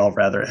course, we'd all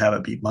rather have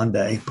it be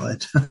Monday,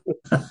 but,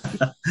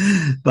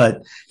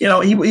 but,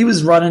 he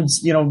was running,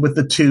 with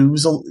the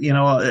twos,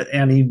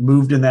 and he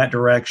moved in that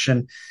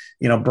direction.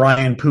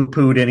 Brian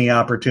poo-pooed any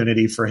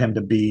opportunity for him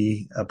to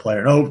be a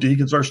player. No,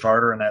 Deacon's our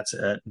starter, and that's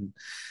it.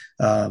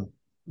 And,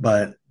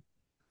 but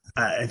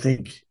I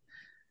think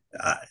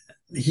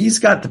he's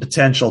got the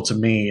potential, to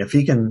me, if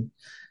he can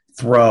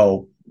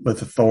throw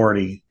with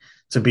authority,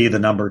 to be the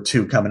number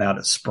 2 coming out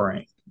of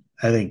spring.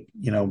 I think,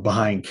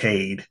 behind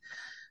Cade,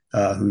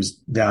 who's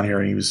down here,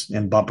 and he was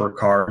in bumper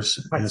cars.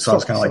 And so I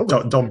was kind of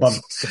like, don't bump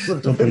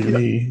your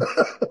knee.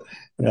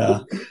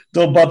 Yeah.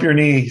 Don't bump your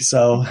knee.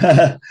 So,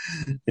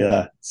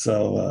 yeah.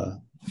 So,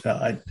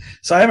 I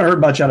haven't heard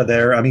much out of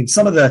there. I mean,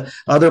 some of the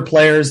other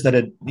players that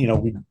had,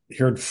 we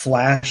heard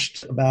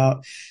flashed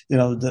about,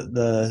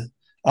 the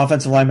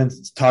offensive linemen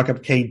talk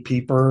of Cade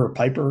Piper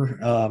quite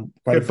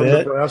a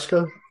bit.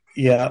 Nebraska.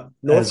 Yeah.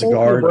 Norfolk, as a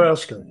guard.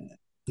 Nebraska.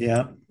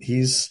 Yeah.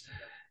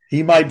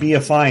 He might be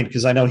a find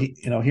because I know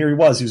here he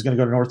was going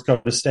to go to North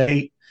Dakota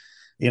State,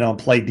 and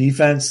play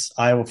defense.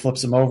 Iowa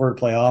flips him over to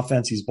play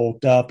offense. He's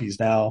bulked up. He's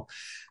now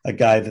a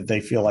guy that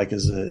they feel like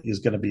is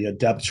going to be a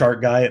depth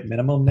chart guy at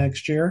minimum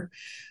next year.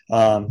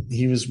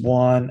 He was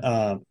one,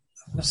 I'm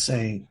going to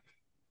say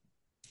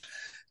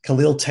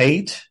Khalil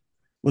Tate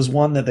was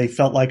one that they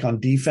felt like on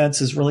defense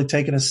has really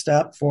taken a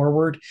step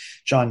forward.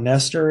 John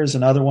Nestor is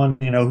another one,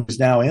 who's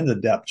now in the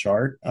depth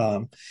chart,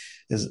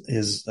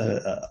 is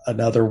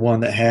another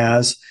one that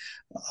has,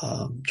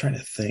 I'm trying to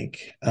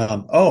think.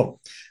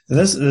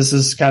 This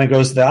is kind of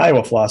goes to the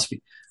Iowa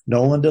philosophy.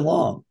 Nolan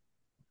DeLong,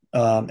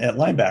 at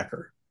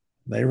linebacker.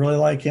 They really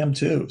like him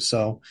too.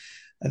 So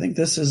I think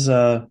this is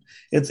it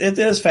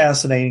is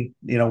fascinating,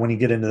 when you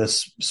get into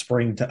this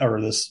spring or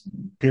this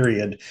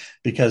period,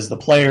 because the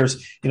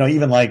players,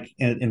 even like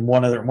in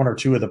one or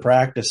two of the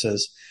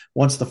practices,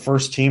 once the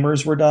first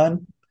teamers were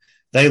done,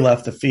 they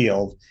left the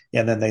field,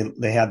 and then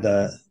they had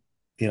the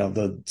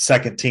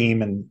second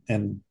team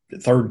and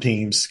third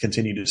teams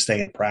continue to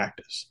stay in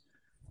practice.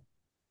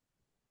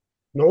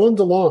 Nolan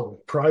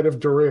DeLong, pride of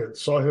Durant,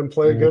 saw him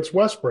play against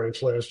West Branch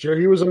last year.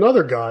 He was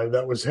another guy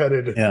that was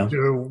headed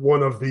to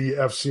one of the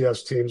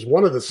FCS teams,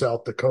 one of the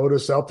South Dakota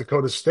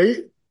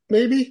State,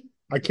 maybe?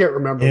 I can't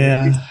remember.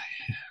 Yeah.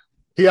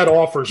 He had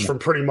offers from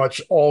pretty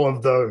much all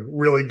of the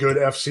really good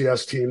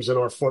FCS teams in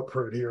our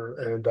footprint here.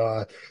 And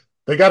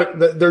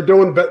they're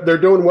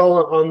doing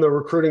well on the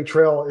recruiting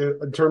trail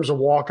in terms of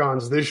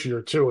walk-ons this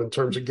year, too, in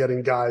terms of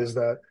getting guys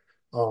that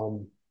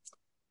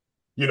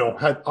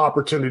had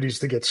opportunities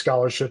to get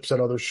scholarships at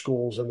other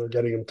schools, and they're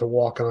getting them to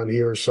walk on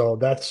here. So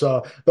that's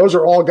those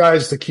are all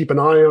guys to keep an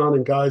eye on,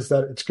 and guys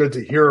that it's good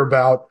to hear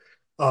about.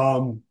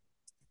 Have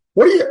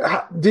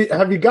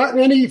you gotten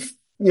any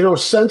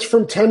sense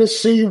from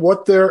Tennessee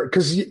what they're,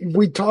 because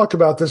we talk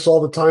about this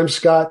all the time,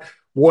 Scott?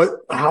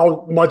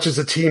 How much is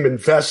the team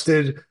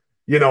invested?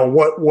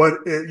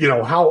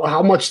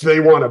 How much they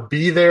want to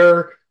be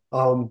there?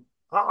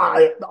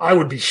 I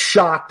would be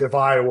shocked if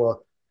Iowa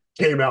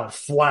came out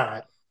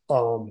flat.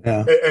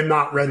 And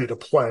not ready to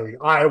play.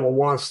 Iowa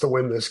wants to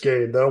win this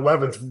game. The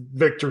 11th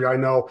victory, I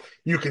know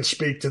you can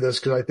speak to this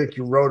because I think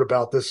you wrote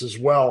about this as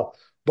well.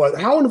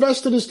 But how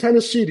invested is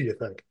Tennessee, do you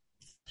think?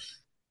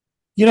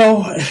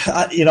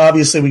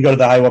 Obviously we go to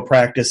the Iowa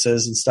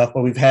practices and stuff,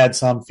 but we've had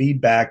some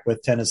feedback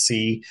with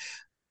Tennessee.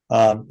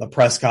 A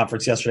press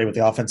conference yesterday with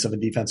the offensive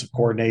and defensive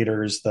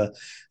coordinators, a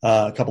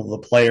couple of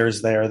the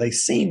players there. They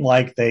seem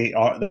like they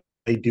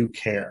do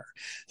care,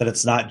 that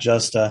it's not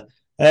just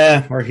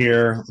we're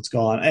here, let's go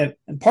on. And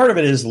part of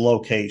it is the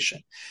location.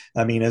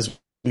 I mean, as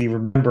we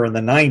remember in the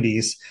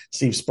 90s,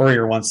 Steve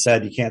Spurrier once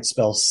said you can't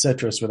spell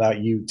citrus without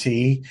UT,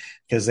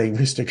 because they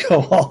used to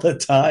go all the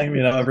time.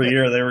 Every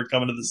year they were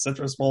coming to the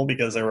Citrus Bowl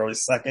because they were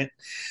always second.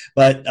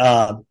 But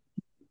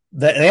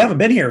they haven't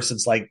been here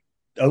since like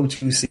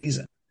 2002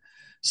 season.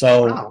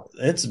 So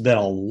It's been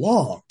a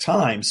long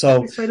time.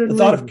 So the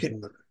thought of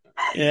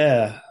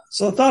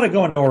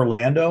going to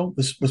Orlando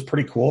was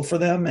pretty cool for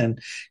them, and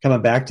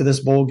coming back to this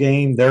bowl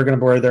game, they're going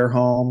to wear their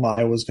home.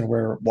 Iowa's going to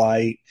wear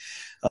white.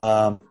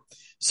 I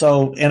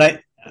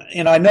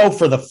know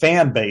for the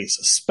fan base,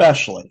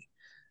 especially,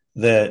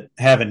 that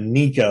having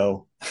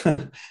Nico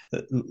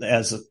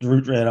as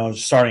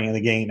starting in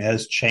the game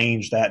has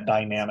changed that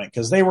dynamic,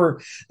 because they were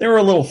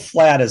a little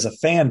flat as a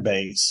fan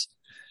base,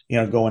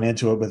 going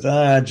into it with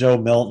Joe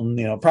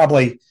Milton.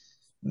 Probably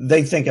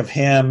they think of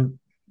him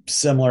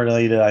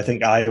similarly to, I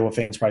think Iowa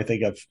fans probably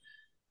think of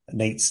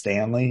Nate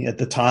Stanley at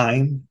the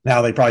time.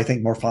 Now they probably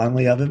think more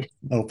fondly of him,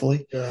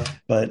 hopefully. Yeah.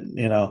 But,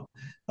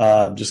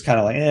 just kind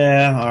of like,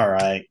 all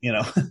right,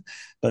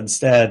 but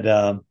instead,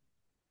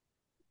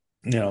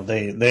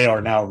 they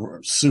are now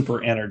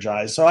super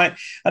energized. So I'd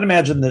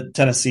imagine that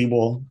Tennessee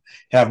will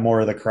have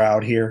more of the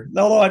crowd here,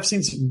 although I've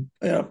seen some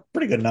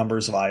pretty good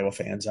numbers of Iowa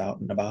fans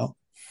out and about.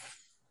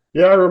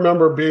 Yeah, I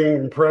remember being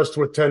impressed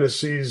with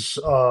Tennessee's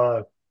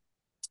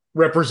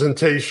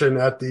representation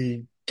at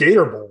the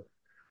Gator Bowl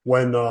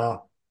when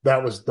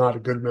that was not a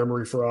good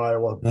memory for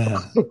Iowa,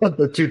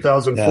 the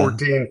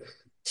 2014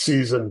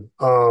 season.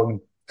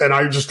 And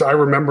I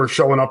remember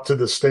showing up to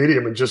the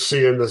stadium and just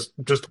seeing this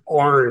just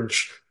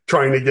orange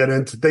trying to get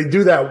into. They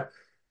do that.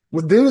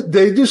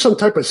 They do some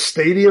type of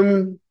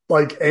stadium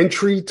like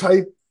entry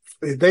type.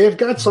 They have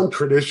got some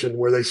tradition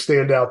where they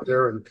stand out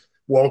there and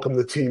welcome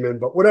the team in,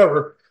 but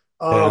whatever.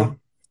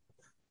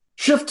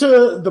 Shift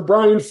to the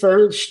Brian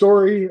Ferentz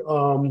story.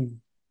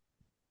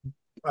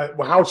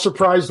 How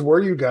surprised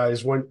were you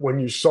guys when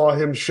you saw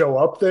him show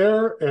up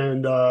there?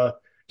 And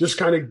just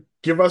kind of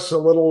give us a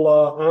little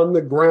on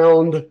the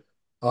ground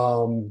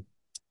vibe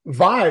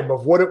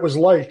of what it was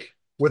like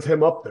with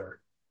him up there.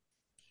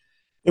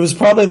 It was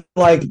probably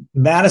like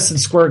Madison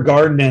Square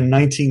Garden in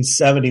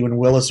 1970 when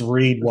Willis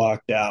Reed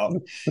walked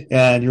out,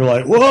 and you're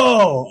like,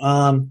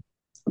 whoa.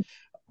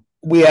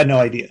 We had no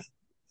idea.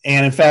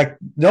 And in fact,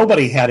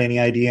 nobody had any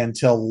idea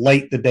until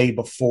late the day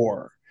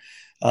before.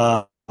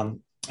 And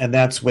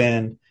that's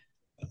when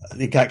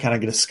it got kind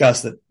of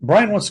discussed that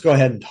Brian wants to go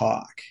ahead and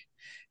talk.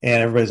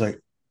 And everybody's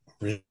like,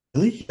 really?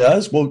 He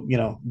does? Well,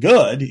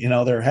 good.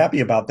 They're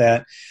happy about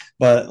that.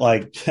 But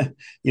like,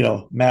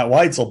 Matt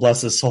Weitzel,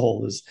 bless his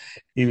soul,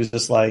 he was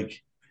just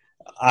like,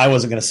 I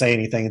wasn't going to say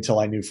anything until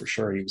I knew for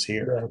sure he was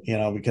here,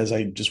 because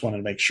I just wanted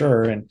to make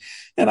sure. And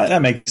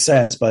that makes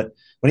sense. But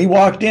when he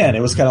walked in,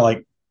 it was kind of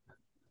like,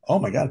 oh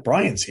my God,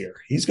 Brian's here.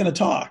 He's going to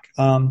talk.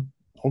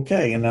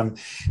 Okay. And I'm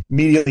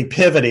immediately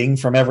pivoting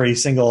from every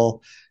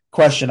single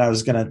question I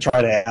was going to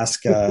try to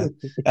ask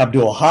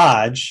Abdul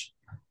Hodge,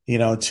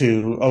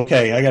 to,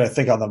 okay, I got to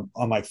think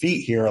on my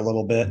feet here a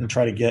little bit and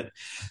try to get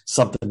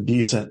something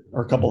decent,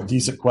 or a couple of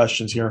decent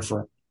questions here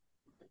for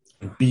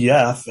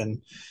BF.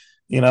 And,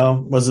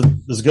 was it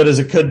as good as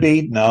it could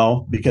be?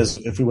 No, because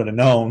if we would have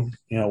known,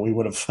 we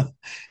would have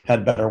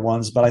had better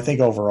ones. But I think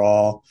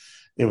overall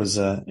it was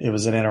an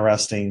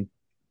interesting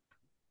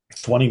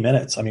 20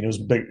 minutes. I mean, it was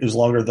big. It was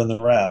longer than the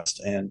rest.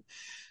 And,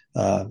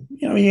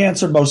 he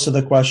answered most of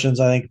the questions,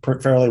 I think,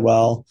 fairly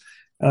well.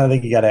 And I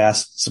think he got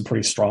asked some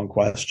pretty strong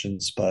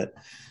questions, but,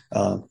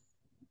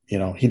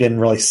 he didn't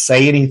really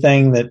say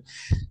anything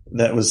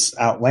that was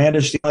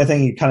outlandish. The only thing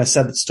he kind of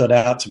said that stood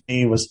out to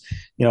me was,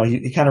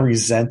 he kind of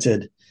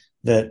resented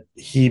that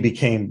he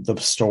became the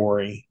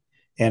story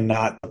and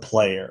not the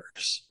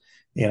players.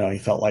 He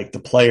felt like the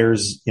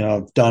players,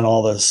 have done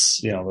all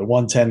this, they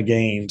won 10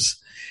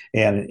 games,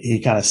 and he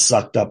kind of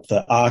sucked up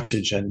the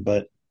oxygen.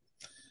 But,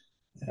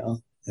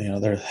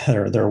 there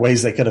are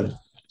ways they could have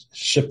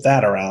shipped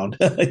that around.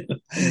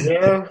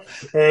 Yeah.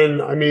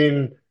 And I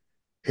mean,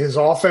 his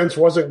offense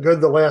wasn't good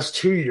the last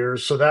 2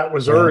 years. So that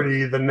was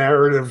already the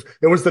narrative.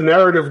 It was the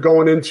narrative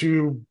going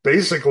into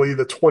basically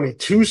the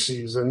 22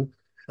 season.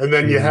 And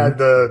then you had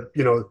the,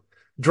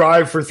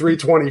 drive for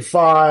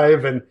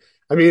 325. And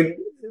I mean,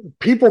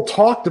 people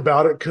talked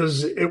about it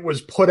because it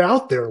was put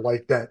out there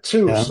like that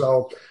too. Yeah.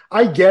 So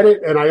I get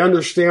it. And I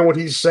understand what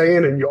he's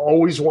saying. And you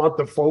always want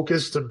the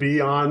focus to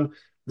be on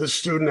the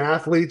student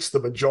athletes, the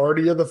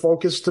majority of the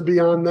focus to be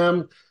on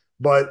them.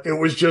 But it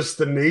was just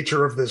the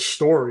nature of this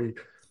story,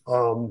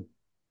 that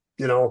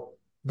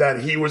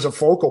he was a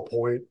focal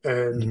point,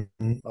 and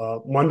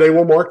Monday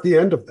will mark the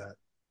end of that.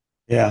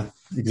 Yeah,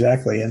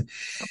 exactly.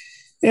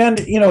 And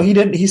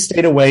he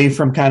stayed away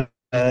from kind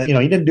of, he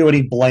didn't do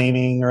any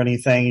blaming or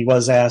anything. He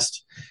was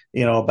asked,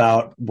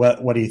 about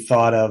what he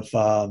thought of,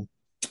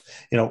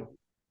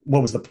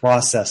 what was the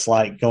process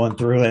like going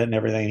through it and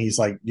everything. He's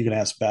like, you can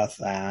ask Beth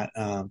that.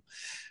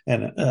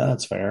 And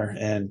that's fair.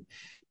 And,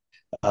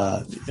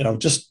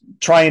 just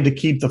trying to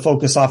keep the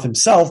focus off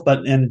himself,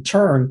 but in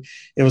turn,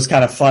 it was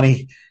kind of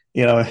funny.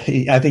 I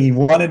think he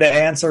wanted to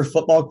answer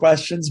football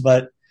questions,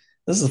 but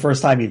this is the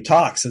first time you've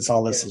talked since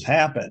all this has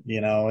happened.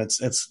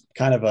 It's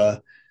kind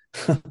of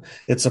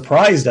it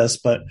surprised us,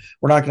 but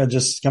we're not going to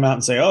just come out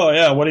and say, oh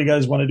yeah, what do you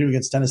guys want to do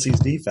against Tennessee's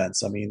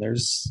defense? I mean, there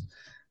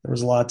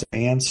was a lot to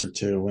answer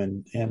to,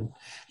 and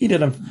he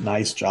did a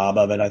nice job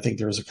of it. I think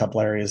there was a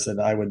couple areas that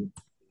I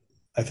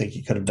think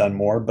he could have done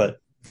more, but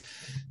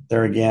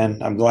there again,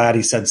 I'm glad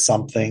he said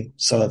something,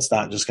 so that's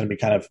not just going to be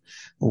kind of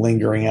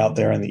lingering out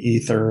there in the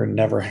ether, and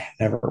we're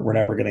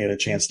never going to get a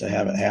chance to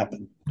have it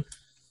happen.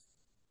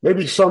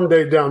 Maybe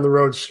someday down the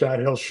road, Scott,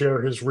 he'll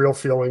share his real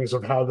feelings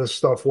of how this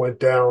stuff went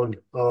down,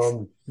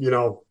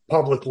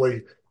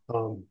 publicly,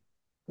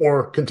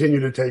 or continue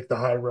to take the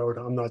high road.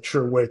 I'm not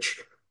sure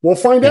which. We'll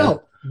find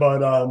out. But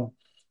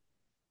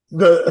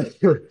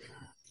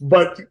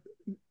but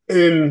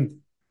in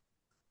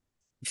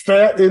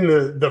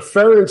the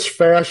Ferentz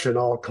fashion,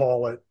 I'll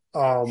call it,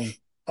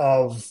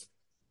 of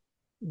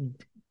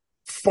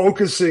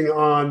focusing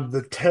on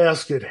the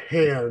task at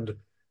hand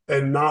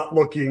and not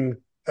looking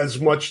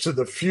as much to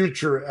the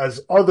future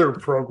as other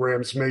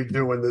programs may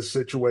do in this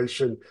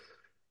situation,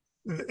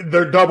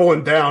 they're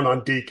doubling down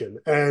on Deacon.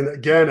 And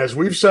again, as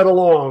we've said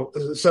all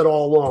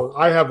along,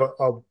 I have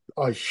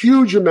a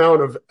huge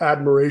amount of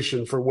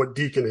admiration for what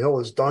Deacon Hill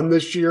has done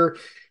this year.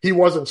 He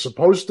wasn't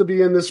supposed to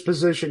be in this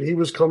position. He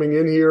was coming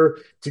in here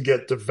to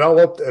get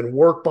developed and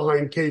work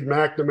behind Cade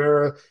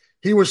McNamara.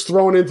 He was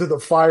thrown into the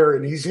fire,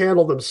 and he's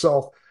handled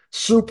himself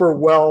super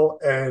well.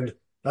 And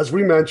as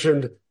we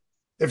mentioned,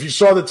 if you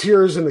saw the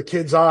tears in the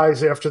kid's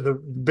eyes after the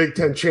Big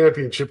Ten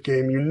championship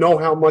game, you know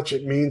how much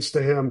it means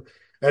to him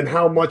and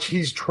how much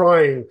he's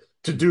trying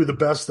to do the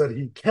best that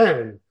he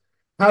can.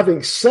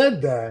 Having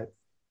said that,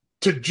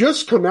 to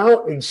just come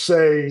out and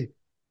say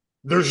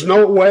there's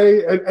no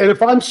way, and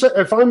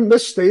if I'm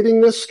misstating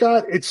this,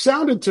 Scott, it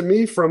sounded to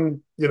me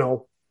from,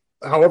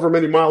 however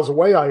many miles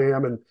away I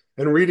am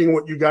and reading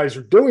what you guys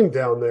are doing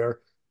down there,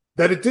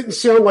 that it didn't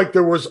sound like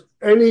there was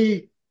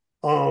any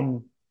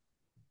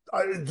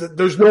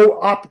there's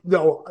no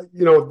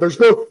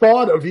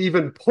thought of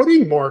even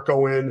putting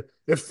Marco in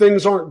if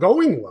things aren't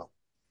going well.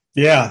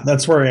 Yeah,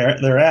 that's where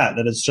they're at.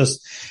 That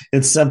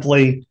it's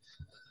simply,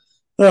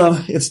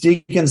 it's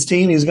Deacon's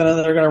team.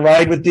 They're gonna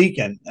ride with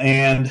Deacon,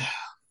 and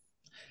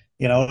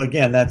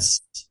again,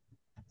 that's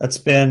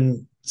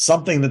been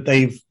something that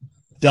they've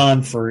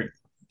done for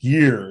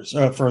years,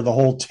 for the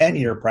whole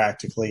tenure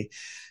practically.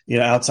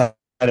 Outside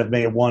of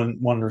maybe one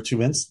or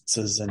two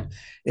instances, and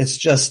it's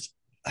just,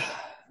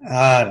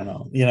 I don't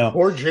know.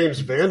 Or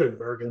James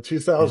Vandenberg in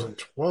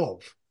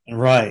 2012.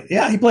 Right?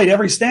 Yeah, he played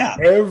every snap.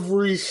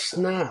 Every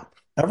snap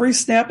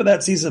of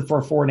that season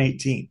for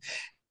 4-18.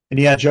 And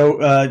you had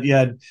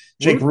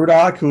Jake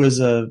Rudock, who is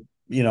a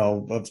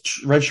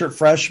redshirt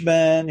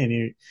freshman,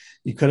 and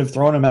you could have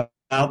thrown him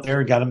out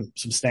there, got him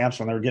some snaps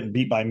when they were getting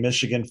beat by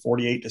Michigan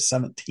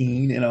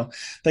 48-17,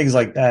 things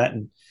like that.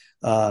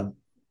 And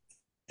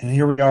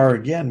here we are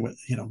again with,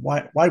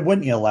 why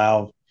wouldn't you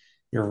allow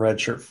your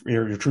redshirt,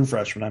 your true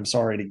freshman, I'm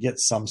sorry, to get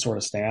some sort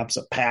of snaps,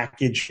 a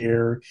package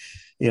here?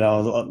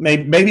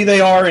 Maybe they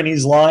are, and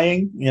he's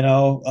lying.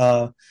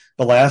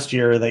 The last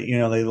year that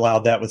they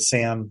allowed that with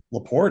Sam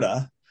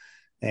Laporta,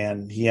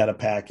 and he had a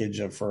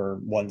package for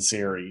one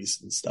series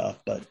and stuff.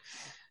 But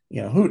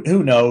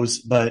who knows?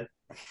 But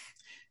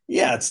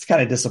yeah, it's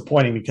kind of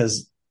disappointing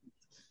because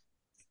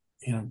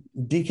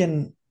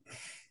Deacon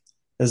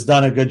has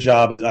done a good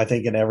job, I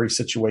think, in every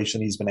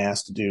situation he's been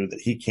asked to do that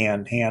he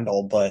can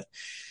handle. But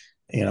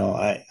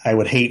I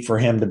would hate for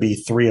him to be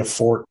 3 of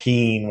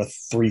 14 with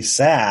 3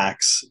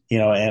 sacks,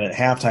 and at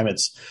halftime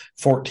it's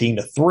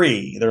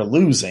 14-3. They're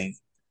losing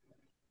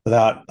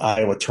without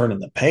Iowa turning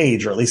the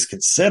page or at least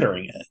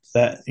considering it.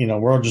 That,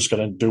 we're just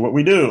going to do what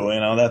we do.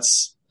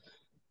 That's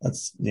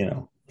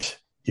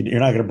you're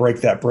not going to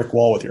break that brick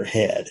wall with your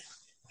head.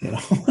 No.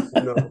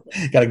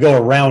 Got to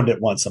go around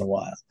it once in a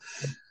while.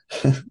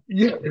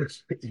 Yeah,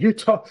 you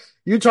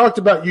talked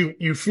about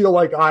you feel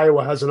like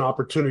Iowa has an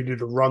opportunity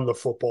to run the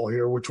football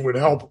here, which would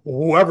help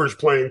whoever's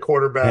playing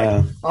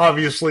quarterback. Yeah.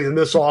 Obviously, in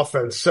this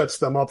offense, sets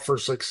them up for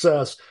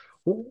success.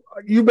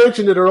 You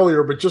mentioned it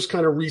earlier, but just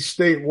kind of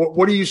restate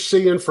what are you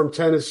seeing from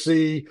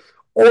Tennessee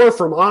or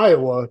from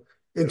Iowa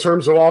in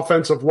terms of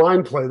offensive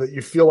line play that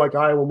you feel like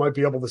Iowa might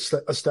be able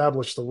to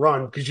establish the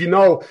run? Because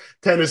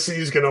Tennessee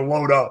is going to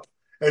load up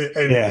and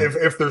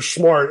if they're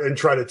smart and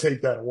try to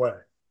take that away.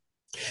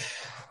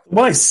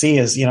 What I see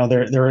is,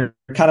 they're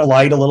kind of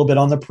light a little bit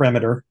on the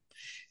perimeter,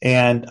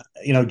 and,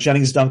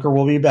 Jennings Dunker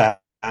will be back,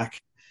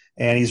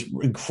 and he's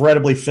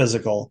incredibly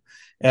physical,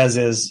 as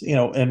is,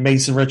 and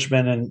Mason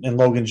Richmond and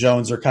Logan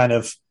Jones are kind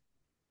of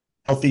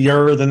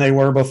healthier than they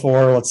were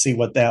before. Let's see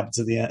what happens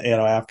at the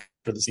after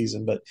the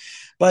season.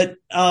 But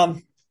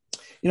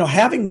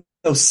having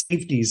those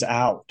safeties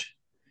out,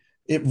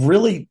 it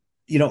really,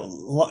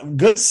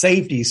 good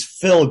safeties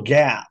fill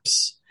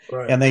gaps,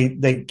 right. And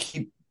they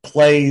keep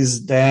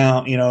plays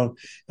down,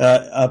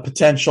 a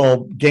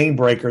potential game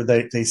breaker.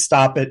 They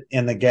stop it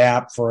in the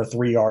gap for a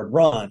 3-yard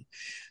run.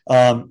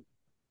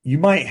 You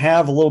might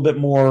have a little bit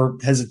more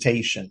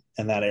hesitation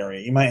in that area.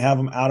 You might have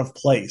them out of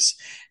place.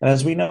 And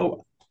as we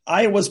know,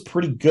 Iowa's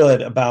pretty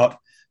good about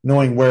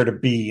knowing where to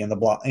be in the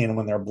block,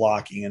 when they're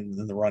blocking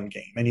in the run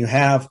game. And you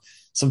have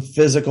some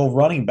physical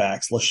running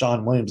backs,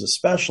 LaShawn Williams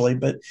especially,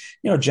 but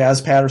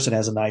Jazz Patterson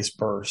has a nice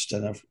burst,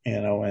 and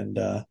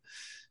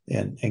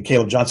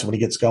Caleb Johnson, when he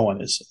gets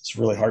going, it's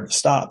really hard to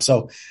stop.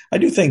 So I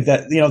do think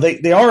that,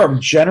 they are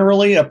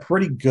generally a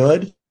pretty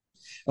good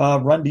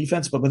run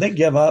defense, but when they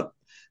give up,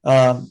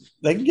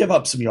 they can give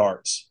up some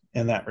yards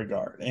in that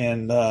regard.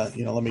 And, let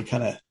me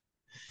kind of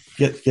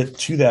get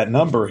to that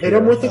number here. Hit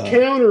them with the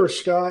counter,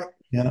 Scott.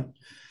 Yeah.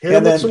 Hit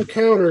them with some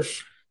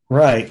counters.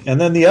 Right. And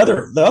then the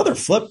other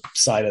flip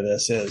side of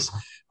this is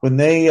when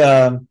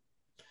they're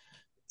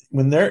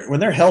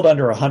held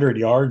under 100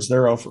 yards,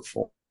 they're 0 for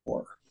 4.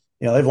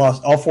 They've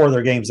lost all 4 of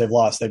their games. They've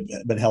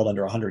been held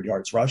under 100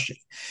 yards rushing,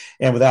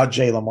 and without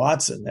Jalen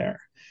Watson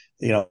there,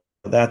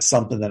 that's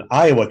something that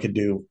Iowa could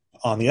do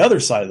on the other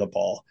side of the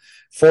ball,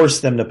 force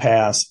them to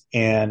pass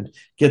and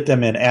get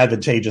them in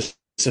advantageous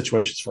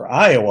situations for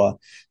Iowa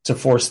to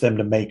force them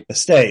to make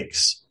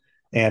mistakes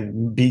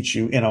and beat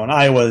you. And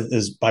Iowa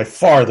is by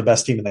far the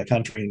best team in the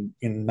country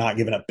in not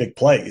giving up big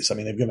plays. I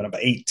mean, they've given up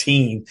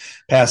 18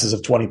 passes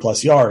of 20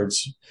 plus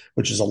yards,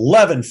 which is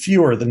 11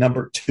 fewer than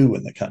number 2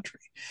 in the country.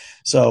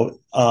 So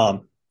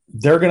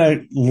they're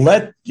going to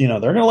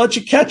let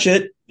you catch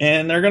it,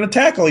 and they're going to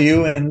tackle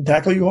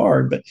you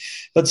hard.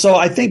 But so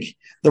I think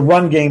the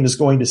run game is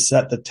going to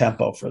set the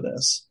tempo for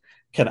this.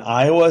 Can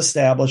Iowa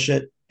establish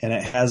it? And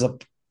it has a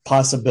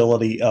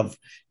possibility of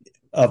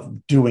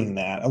doing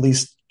that, at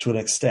least to an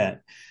extent.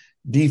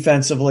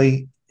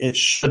 Defensively, it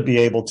should be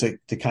able to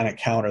kind of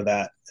counter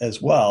that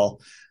as well.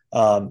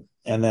 And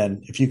then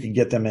if you can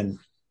get them in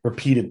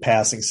repeated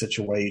passing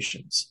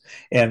situations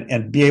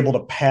and be able to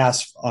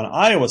pass on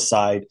Iowa's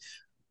side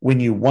when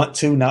you want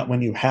to, not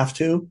when you have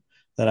to,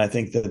 then I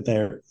think that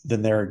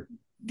they're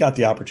got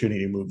the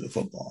opportunity to move the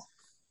football.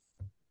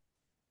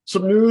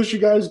 Some news you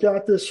guys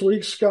got this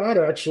week, Scott.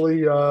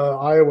 Actually,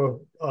 Iowa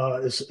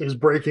is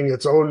breaking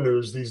its own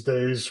news these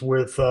days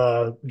with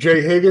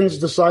Jay Higgins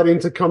deciding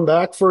to come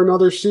back for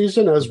another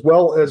season, as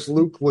well as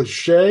Luke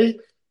Lachey.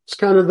 It's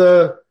kind of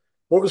the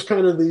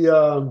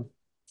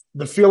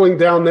feeling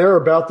down there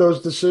about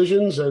those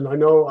decisions. And I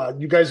know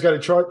you guys got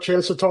a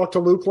chance to talk to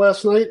Luke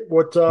last night.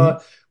 What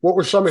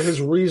were some of his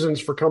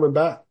reasons for coming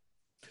back?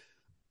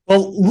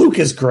 Well, Luke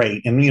is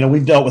great. And,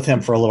 we've dealt with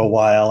him for a little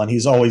while, and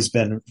he's always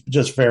been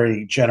just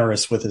very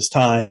generous with his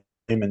time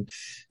and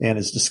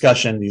his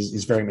discussion.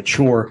 He's very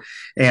mature.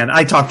 And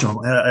I talked to him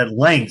at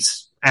length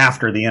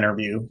after the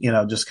interview,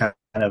 just kind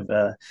of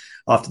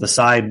off to the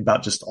side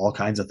about just all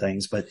kinds of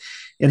things. But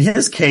in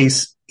his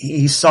case,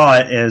 he saw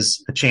it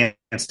as a chance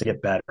to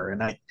get better.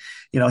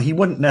 And he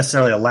wouldn't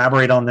necessarily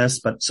elaborate on this,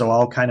 but so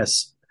I'll kind of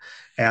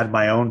add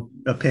my own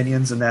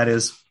opinions. And that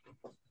is,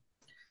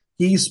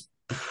 he'd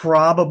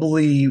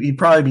probably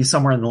be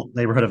somewhere in the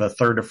neighborhood of a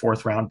 3rd or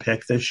 4th round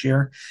pick this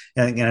year.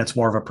 And it's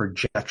more of a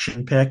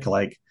projection pick.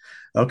 Like,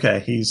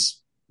 okay,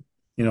 he's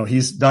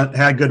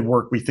had good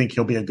work. We think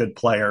he'll be a good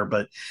player,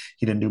 but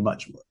he didn't do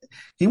much.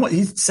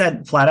 He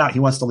said flat out, he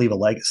wants to leave a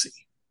legacy.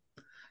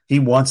 He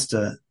wants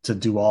to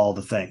do all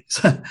the things,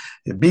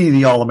 be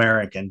the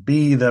All-American,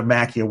 be the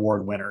Mackey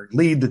Award winner,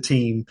 lead the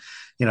team,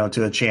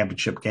 to a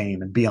championship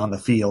game and be on the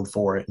field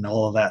for it and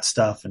all of that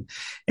stuff.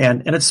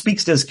 And it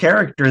speaks to his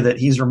character that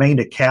he's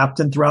remained a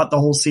captain throughout the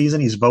whole season.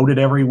 He's voted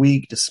every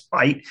week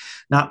despite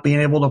not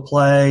being able to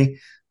play.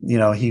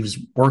 He was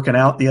working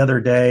out the other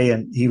day,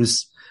 and he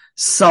was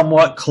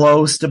somewhat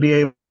close to be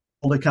able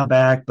to come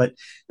back, but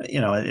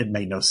it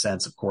made no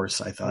sense. Of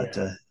course, I thought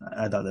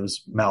it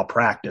was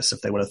malpractice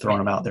if they would have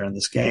thrown him out there in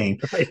this game,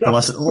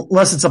 unless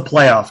it's a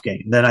playoff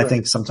game. Then I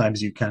think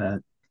sometimes you kind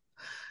of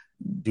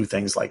do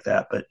things like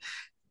that. But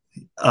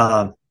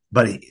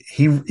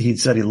he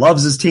said he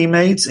loves his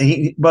teammates.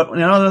 But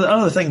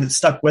another thing that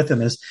stuck with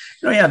him is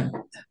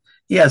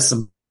he has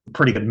some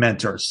pretty good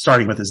mentors,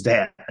 starting with his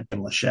dad,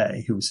 Jim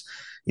Lachey, who's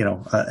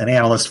an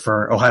analyst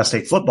for Ohio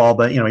State football,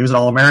 but he was an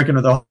All-American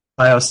with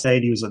Ohio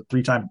State. He was a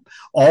 3-time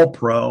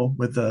All-Pro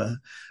with the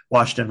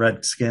Washington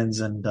Redskins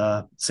and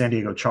San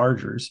Diego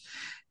Chargers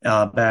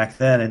back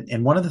then.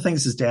 And one of the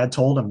things his dad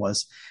told him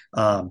was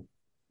that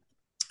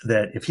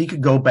if he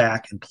could go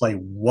back and play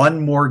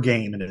one more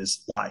game in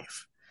his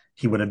life,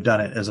 he would have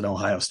done it as an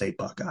Ohio State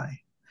Buckeye,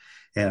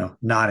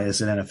 not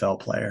as an NFL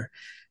player.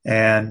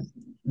 And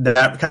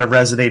that kind of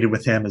resonated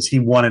with him as he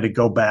wanted to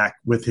go back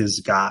with his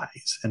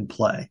guys and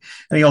play.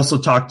 And he also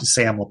talked to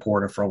Sam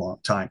Laporta for a long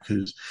time,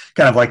 who's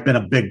kind of like been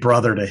a big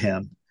brother to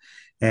him.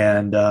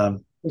 And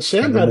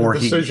Sam had a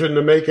decision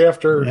to make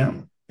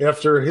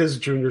after his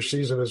junior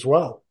season as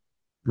well.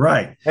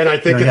 Right. And I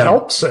think it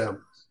helped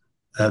Sam.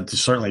 It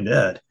certainly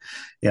did.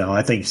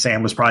 I think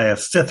Sam was probably a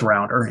 5th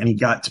rounder, and he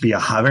got to be a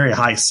very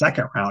high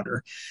 2nd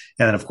rounder.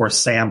 And then, of course,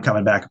 Sam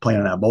coming back and playing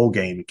in that bowl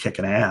game and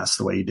kicking ass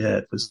the way he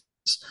did was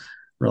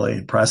really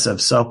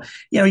impressive. So,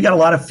 he got a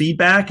lot of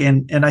feedback,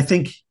 and I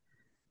think,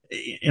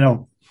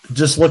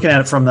 just looking at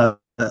it from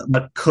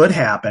what could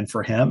happen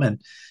for him, and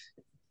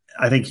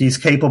I think he's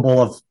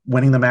capable of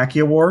winning the Mackey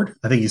Award.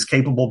 I think he's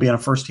capable of being a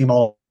first-team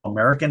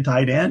All-American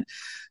tight end.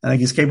 I think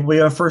he's capable of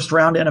being a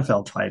first-round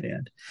NFL tight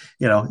end.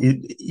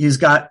 He's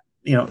got,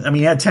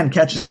 he had 10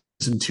 catches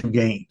in 2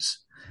 games.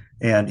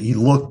 And he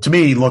looked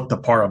the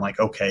part. I'm like,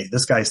 okay,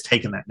 this guy's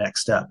taking that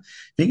next step.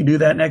 If he can do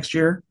that next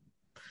year,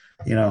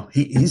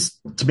 he's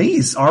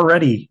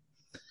already,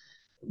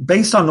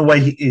 based on the way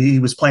he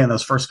was playing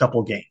those first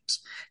couple of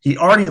games, he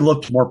already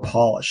looked more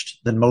polished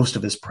than most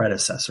of his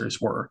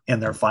predecessors were in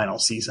their final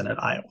season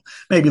at Iowa.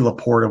 Maybe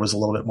Laporta was a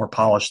little bit more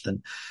polished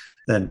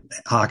than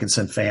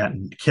Hawkinson, Fant,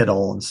 and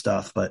Kittle and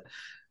stuff, but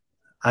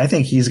I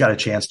think he's got a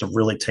chance to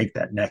really take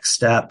that next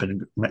step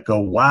and go,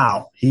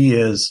 wow,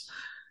 he's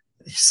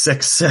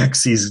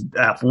 6'6", he's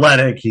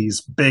athletic,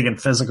 he's big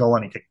and physical,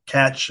 and he can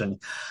catch and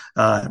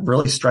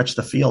really stretch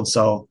the field.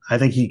 So I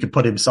think he could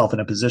put himself in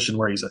a position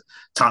where he's a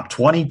top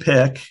 20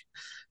 pick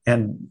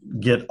and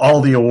get all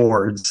the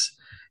awards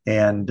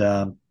and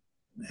rather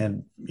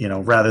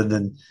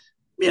than,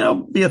 be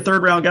a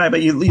 3rd round guy.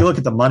 But you look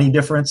at the money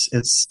difference,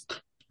 it's,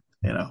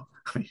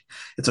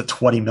 it's a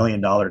 $20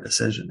 million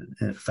decision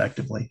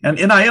effectively. And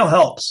NIL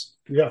helps.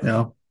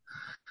 Yeah.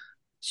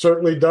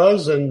 Certainly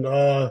does. And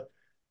I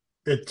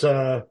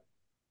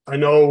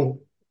know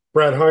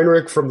Brad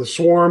Heinrich from the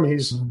Swarm,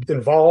 he's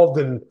involved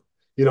in,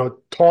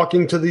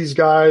 talking to these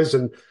guys.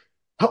 And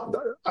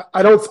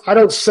I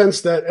don't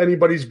sense that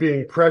anybody's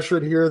being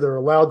pressured here. They're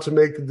allowed to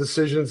make the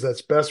decisions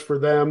that's best for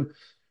them.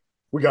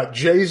 We got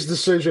Jay's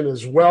decision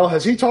as well.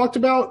 Has he talked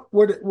about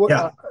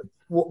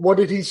what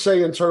did he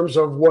say in terms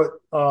of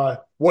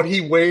what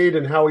he weighed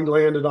and how he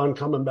landed on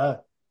coming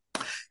back?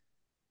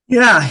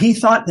 Yeah, he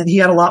thought that he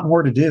had a lot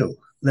more to do,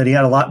 that he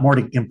had a lot more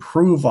to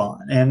improve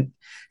on. And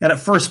at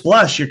first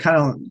blush, you kind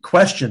of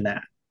question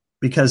that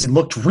because he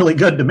looked really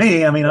good to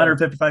me.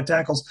 155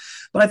 tackles.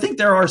 But I think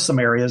there are some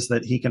areas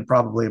that he can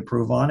probably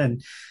improve on.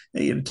 And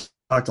you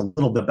talked a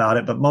little bit about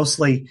it, but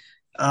mostly,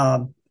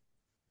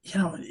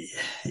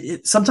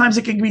 sometimes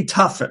it can be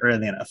tougher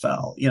in the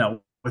NFL.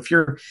 If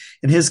you're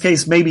in his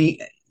case,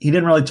 maybe he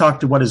didn't really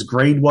talk to what his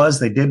grade was.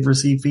 They did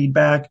receive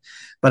feedback,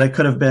 but it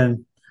could have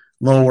been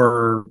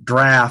lower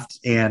draft.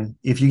 And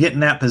if you get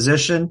in that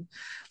position,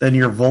 then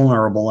you're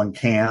vulnerable in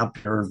camp.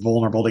 You're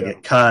vulnerable to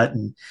get cut.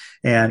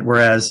 And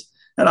whereas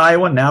at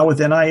Iowa now with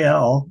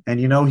NIL,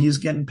 and he's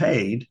getting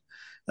paid,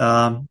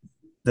 that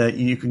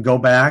you can go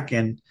back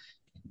and,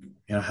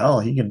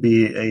 he can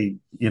be a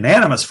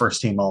unanimous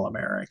first-team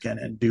All-American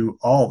and do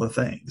all the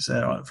things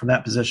from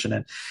that position.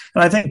 And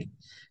I think,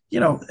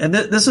 and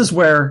this is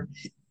where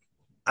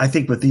I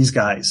think with these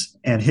guys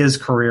and his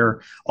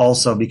career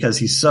also, because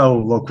he's so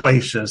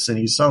loquacious and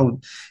he's so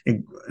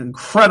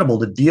incredible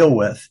to deal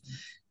with,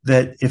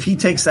 that if he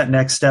takes that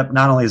next step,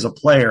 not only as a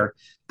player,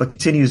 but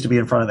continues to be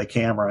in front of the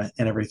camera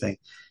and everything,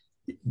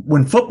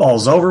 when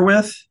football's over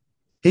with,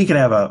 he can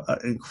have an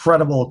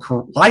incredible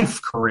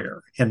life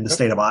career in the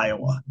state of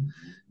Iowa,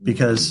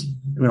 because,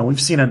 we've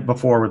seen it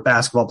before with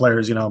basketball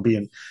players,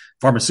 being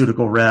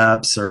pharmaceutical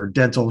reps or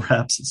dental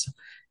reps.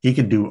 He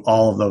can do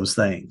all of those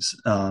things.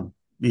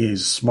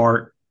 He's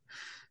smart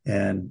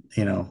and,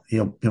 he'll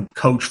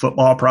coach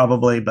football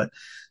probably, but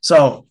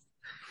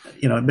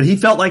he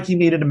felt like he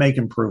needed to make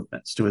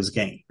improvements to his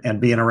game,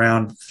 and being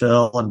around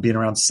Phil and being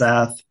around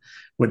Seth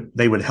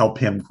would help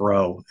him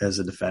grow as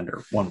a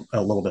defender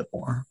a little bit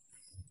more.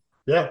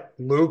 Yeah,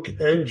 Luke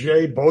and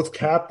Jay, both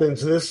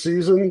captains this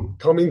season,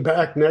 coming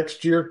back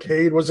next year.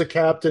 Cade was a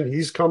captain.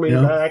 He's coming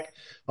back.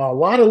 A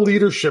lot of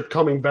leadership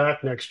coming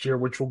back next year,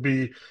 which will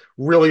be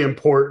really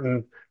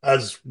important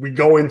as we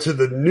go into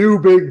the new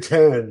Big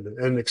Ten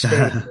and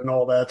expansion and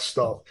all that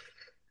stuff.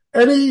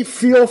 Any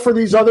feel for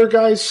these other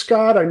guys,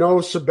 Scott? I know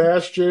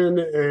Sebastian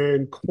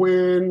and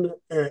Quinn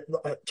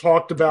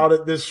talked about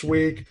it this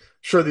week.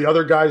 Sure, the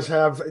other guys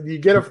have. You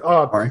get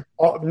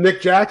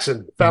Nick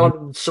Jackson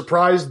found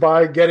surprised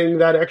by getting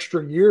that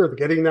extra year,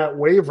 getting that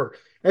waiver.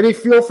 Any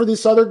feel for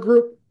this other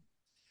group?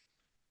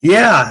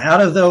 Yeah,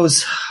 out of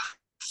those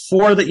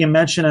four that you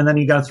mentioned, and then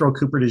you got to throw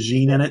Cooper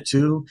DeJean in it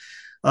too.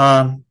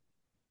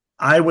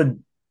 I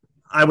would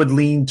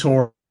lean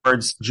towards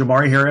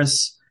Jamari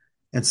Harris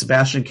and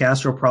Sebastian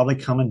Castro probably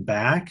coming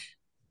back.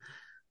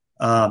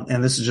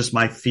 And this is just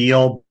my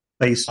feel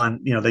based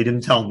on, they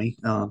didn't tell me.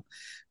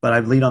 But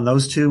I'd lean on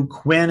those two.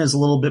 Quinn is a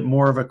little bit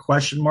more of a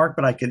question mark,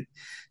 but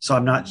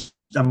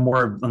I'm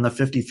more on the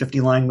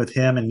 50-50 line with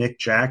him and Nick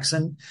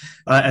Jackson.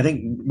 I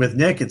think with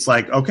Nick, it's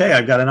like, okay,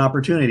 I've got an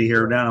opportunity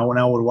here. Now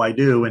what do I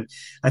do? And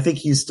I think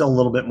he's still a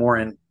little bit more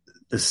in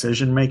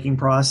decision-making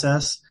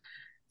process.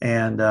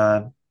 And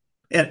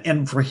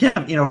for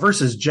him,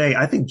 versus Jay,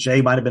 I think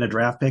Jay might have been a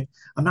draft pick.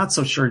 I'm not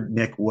so sure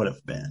Nick would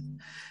have been.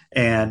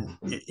 And,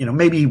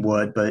 maybe he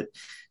would, but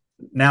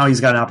now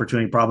he's got an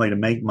opportunity probably to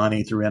make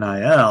money through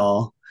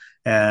NIL.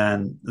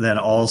 And then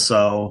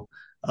also,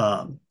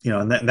 and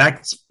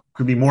that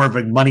could be more of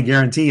a money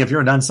guarantee. If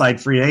you're an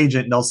unsigned free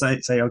agent, they'll say,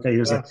 okay,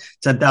 here's a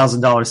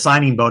 $10,000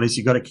 signing bonus.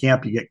 You go to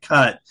camp, you get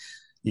cut,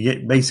 you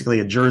get basically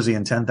a jersey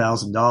and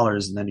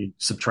 $10,000, and then you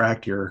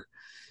subtract your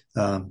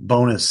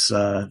bonus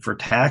for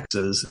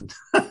taxes.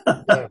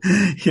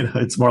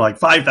 It's more like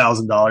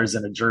 $5,000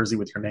 in a jersey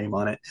with your name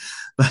on it.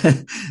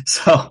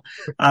 So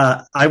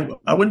I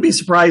wouldn't be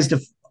surprised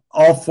if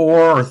all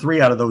four or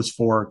three out of those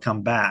four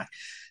come back.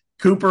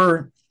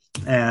 Cooper,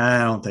 I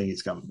don't think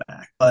he's coming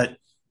back, but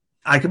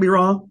I could be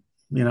wrong.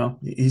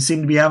 He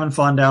seemed to be having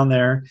fun down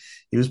there.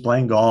 He was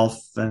playing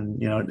golf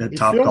and, at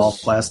Top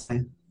Golf last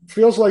night.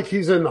 Feels like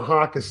he's in the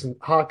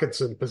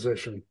Hawkinson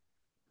position.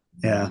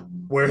 Yeah.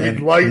 Where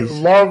he'd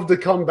love to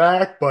come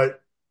back, but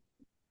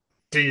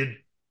do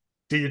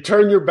you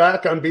turn your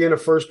back on being a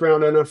first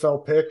round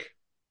NFL pick?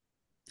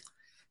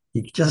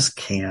 You just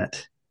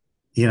can't.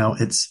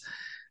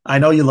 I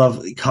know you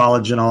love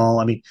college and all.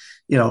 I mean,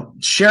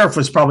 Sheriff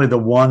was probably the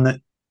one that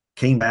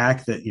came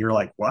back that you're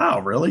like,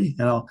 wow, really?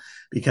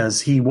 Because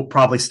he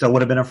probably still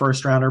would have been a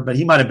first rounder, but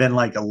he might have been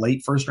like a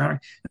late first rounder.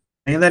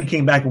 And then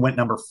came back and went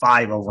number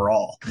 5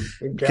 overall.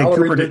 And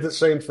Gallery did the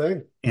same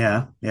thing.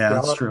 Yeah,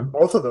 that's true.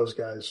 Both of those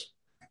guys.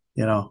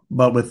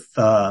 But with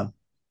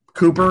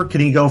Cooper,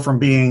 can he go from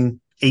being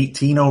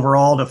 18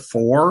 overall to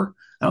 4?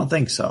 I don't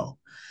think so.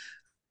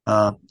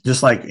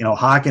 Just like,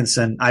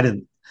 Hawkinson, I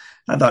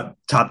thought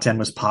top 10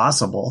 was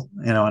possible,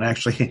 and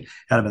actually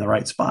had him in the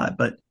right spot.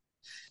 But,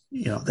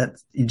 that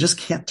you just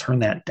can't turn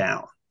that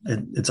down.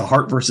 It's a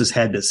heart versus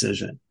head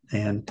decision.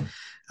 And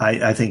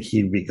I think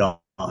he'd be gone.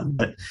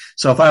 But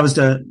so if I was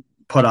to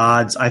put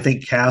odds, I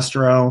think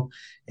Castro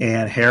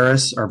and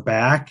Harris are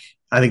back.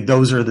 I think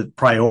those are the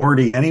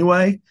priority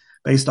anyway,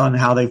 based on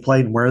how they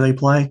played and where they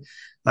play.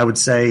 I would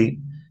say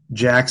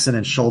Jackson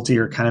and Schulte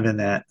are kind of in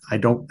that. I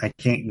don't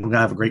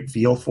have a great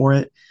feel for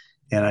it.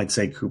 And I'd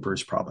say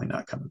Cooper's probably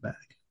not coming back.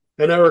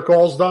 And Eric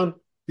All's done,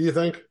 do you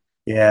think?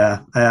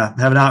 Yeah. I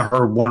have not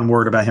heard one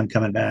word about him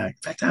coming back.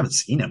 In fact, I haven't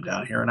seen him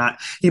down here, and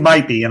he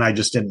might be, and I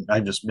just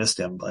missed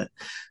him. But,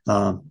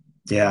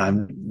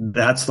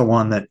 that's the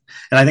one that,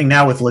 and I think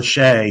now with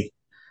Lachey,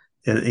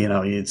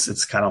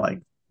 it's kind of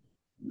like,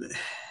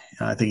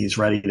 I think he's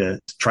ready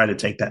to try to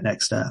take that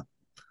next step.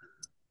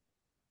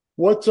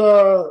 What,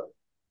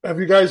 have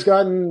you guys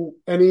gotten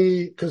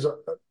any, because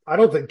I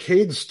don't think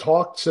Cade's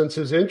talked since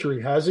his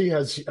injury, has he?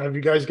 Have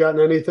you guys gotten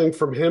anything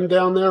from him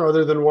down there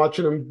other than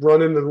watching him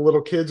run into the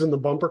little kids in the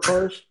bumper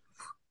cars?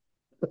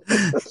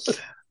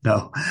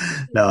 No,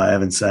 I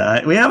haven't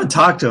said. We haven't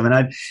talked to him,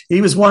 and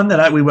he was one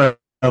that we would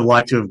have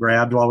liked to have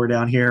grabbed while we're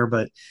down here.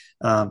 But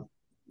I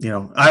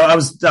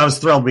was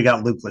thrilled we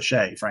got Luke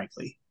Lachey,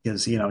 frankly,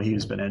 because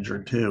he's been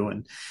injured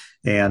too,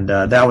 and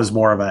that was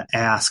more of an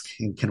ask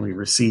and can we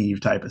receive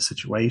type of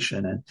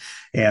situation.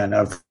 And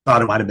I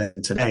thought it might have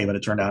been today, but it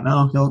turned out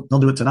no, he'll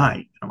do it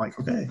tonight. I'm like,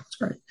 okay, that's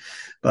great.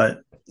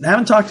 But I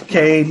haven't talked to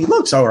Cade. He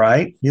looks all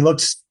right. He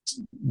looks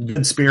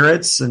good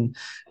spirits and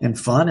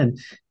fun. And,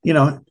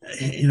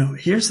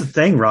 here's the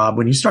thing, Rob,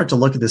 when you start to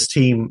look at this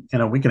team,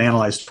 we can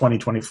analyze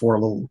 2024 a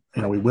little,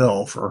 we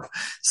will for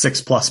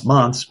 6+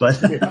 months, but,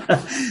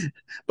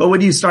 but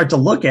when you start to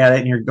look at it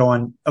and you're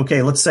going,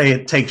 okay, let's say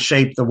it takes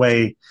shape the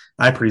way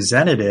I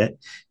presented it,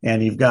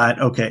 and you got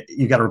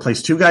to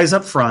replace 2 guys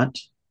up front.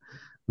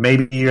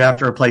 Maybe you have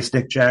to replace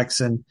Nick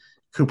Jackson,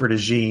 Cooper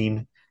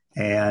DeJean,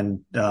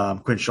 and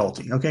Quinn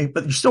Schulte. Okay,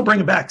 but you're still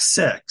bringing back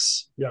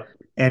 6. Yeah,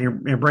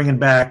 and you're bringing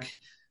back,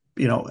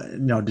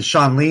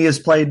 Deshaun Lee has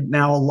played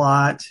now a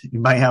lot. You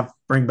might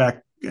bring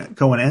back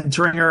Cohen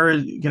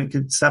Enteringer,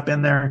 could step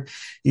in there.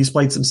 He's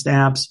played some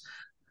snaps.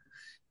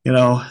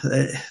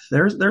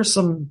 There's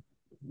some.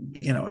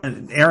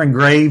 And Aaron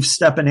Graves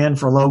stepping in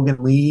for Logan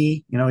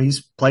Lee.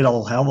 He's played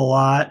a hell of a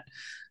lot.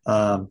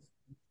 I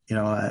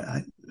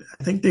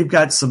I think they've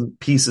got some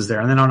pieces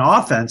there. And then on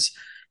offense,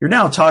 you're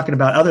now talking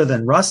about, other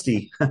than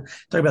Rusty, talking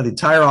about the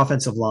entire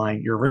offensive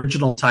line, your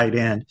original tight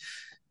end,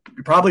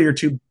 probably your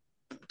two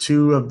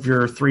of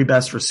your three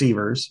best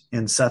receivers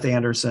in Seth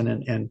Anderson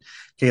and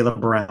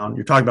Caleb Brown.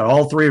 You're talking about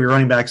all three of your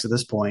running backs at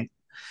this point.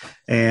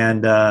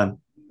 And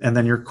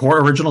then your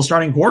original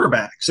starting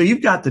quarterback. So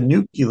you've got the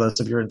nucleus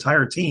of your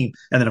entire team.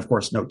 And then, of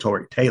course, no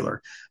Tory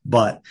Taylor.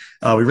 But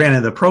we ran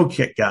into the pro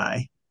kick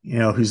guy,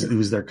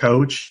 who's their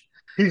coach.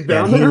 He's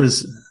down there?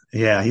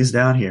 He's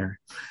down here.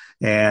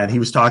 And he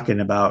was talking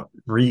about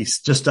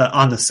Reese just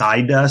on the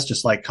side desk,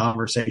 just like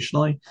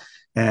conversationally.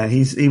 And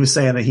he was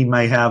saying that he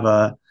might have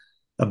a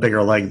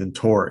bigger leg than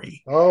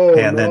Tory. Oh,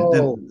 and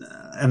no.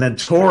 then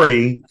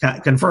Tory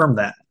confirmed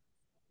that.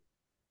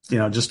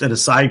 Just in a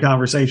side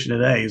conversation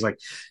today, he's like,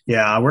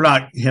 yeah, we're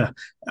not,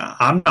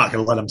 I'm not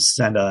going to let him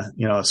send a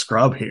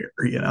scrub here,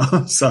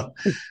 So,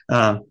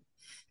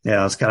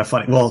 it's kind of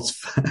funny. Well, it's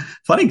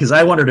funny because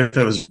I wondered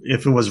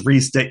if it was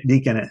Reese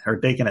Deacon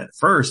at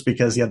first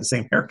because he had the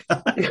same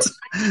haircut,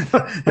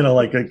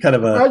 like a kind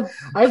of a.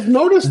 I've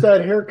noticed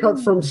that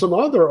haircut from some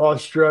other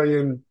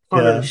Australian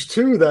punters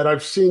too that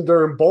I've seen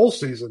during bowl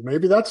season.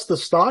 Maybe that's the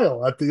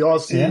style at the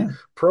Aussie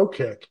Pro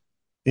Kick.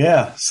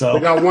 Yeah, so we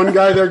got one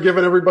guy there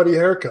giving everybody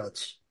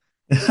haircuts.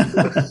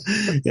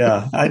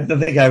 Yeah, I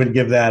think I would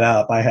give that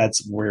up. I had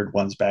some weird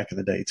ones back in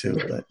the day too,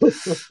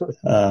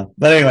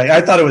 but anyway,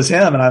 I thought it was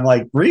him, and I'm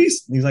like,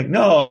 Reese, and he's like,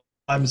 no,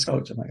 I'm his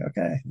coach. I'm like,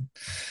 okay,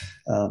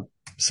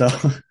 so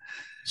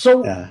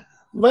yeah.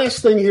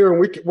 Last thing here, and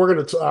we're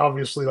going to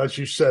obviously, as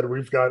you said,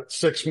 we've got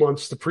 6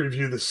 months to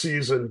preview the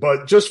season,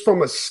 but just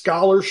from a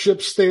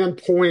scholarship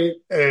standpoint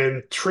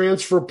and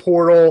transfer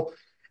portal,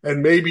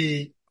 and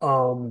maybe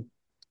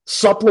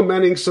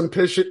supplementing some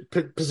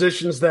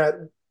positions that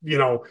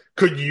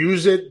could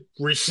use it,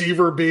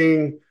 receiver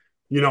being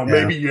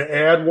maybe you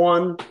add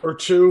one or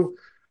two.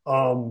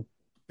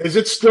 Is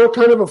it still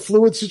kind of a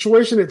fluid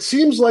situation? It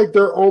seems like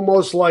they're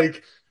almost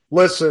like,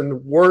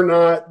 listen, we're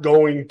not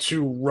going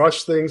to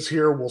rush things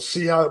here. We'll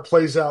see how it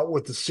plays out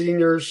with the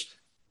seniors,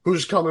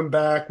 who's coming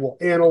back. We'll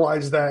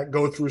analyze that,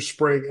 go through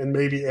spring, and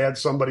maybe add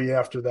somebody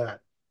after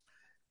that.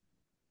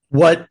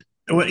 When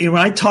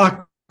I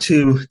talked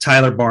to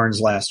Tyler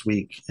Barnes last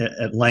week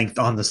at length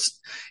on this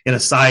in a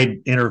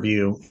side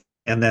interview,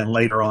 and then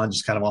later on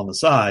just kind of on the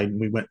side,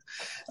 we went,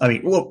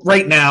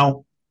 right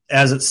now,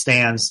 as it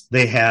stands,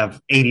 they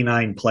have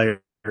 89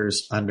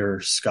 players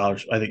under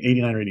scholarship. I think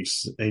 89 or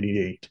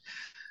 88.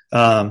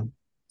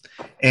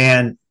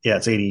 And yeah,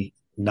 it's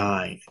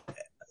 89.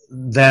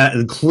 That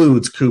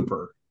includes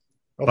Cooper.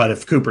 Okay. But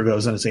if Cooper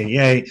goes in, it's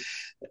 88.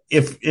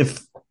 If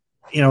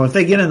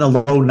they get in the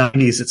low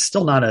 90s, it's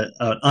still not an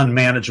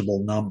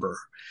unmanageable number.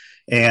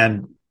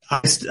 And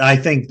I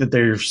think that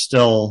they're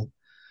still,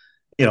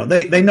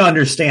 they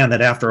understand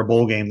that after a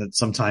bowl game that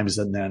sometimes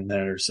and then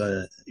there's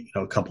a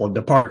couple of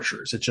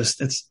departures.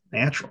 It's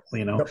natural,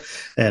 Yep.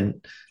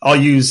 And I'll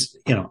use,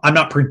 I'm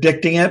not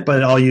predicting it,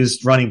 but I'll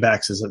use running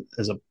backs as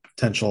a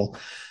potential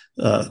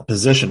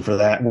position for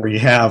that, where you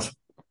have,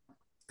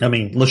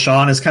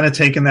 LaShawn has kind of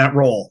taken that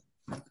role.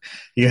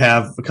 You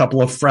have a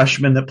couple of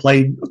freshmen that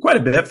played quite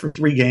a bit for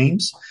 3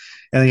 games,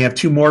 and then you have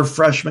 2 more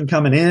freshmen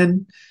coming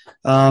in.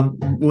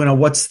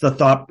 What's the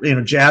thought?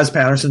 Jazz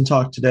Patterson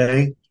talked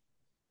today,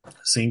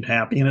 seemed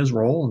happy in his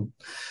role.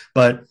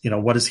 But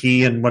what does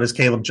he and what does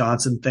Caleb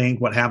Johnson think?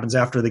 What happens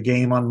after the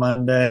game on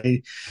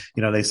Monday?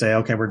 They say,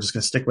 okay, we're just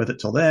going to stick with it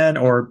till then,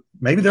 or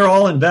maybe they're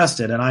all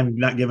invested and I'm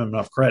not giving them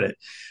enough credit.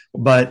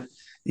 But,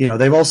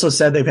 they've also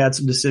said they've had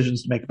some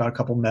decisions to make about a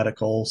couple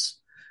medicals.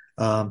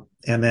 And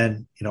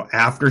then,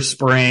 after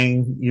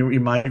spring, you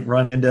might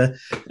run into,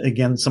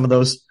 again, some of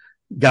those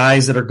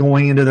guys that are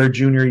going into their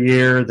junior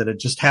year that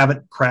just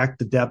haven't cracked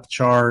the depth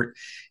chart,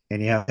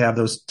 and you have to have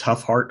those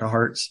tough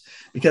heart-to-hearts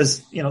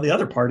because, the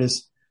other part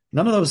is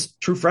none of those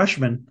true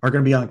freshmen are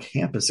going to be on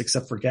campus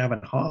except for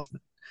Gavin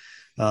Hoffman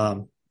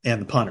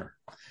and the punter.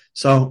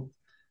 So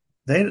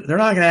they're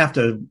not going to have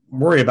to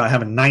worry about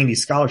having 90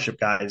 scholarship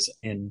guys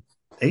in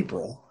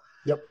April.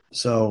 Yep.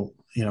 So,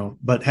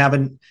 but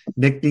having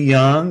Nick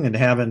DeYoung and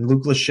having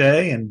Luke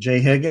Lachey and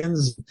Jay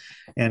Higgins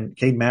and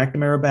Cade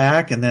McNamara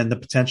back, and then the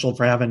potential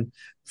for having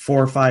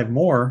 4 or 5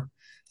 more,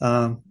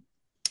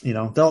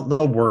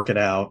 they'll work it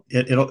out.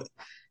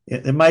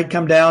 It might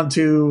come down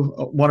to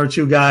 1 or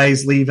 2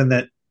 guys leaving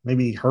that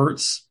maybe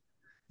hurts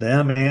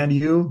them and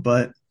you,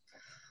 but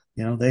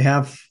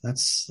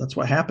that's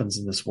what happens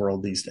in this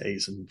world these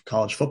days in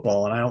college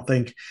football. And I don't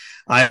think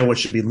Iowa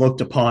should be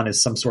looked upon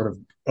as some sort of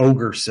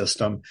ogre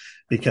system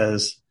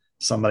because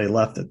somebody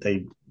left that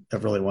they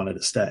really wanted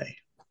to stay.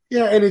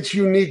 Yeah, and it's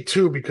unique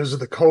too because of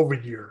the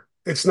COVID year.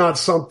 It's not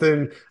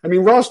something,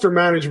 roster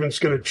management's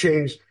going to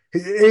change.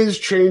 It is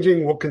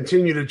changing, will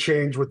continue to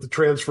change with the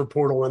transfer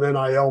portal and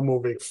NIL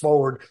moving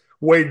forward,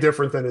 way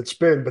different than it's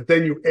been. But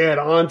then you add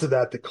on to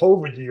that the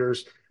COVID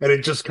years, and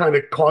it just kind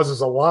of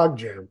causes a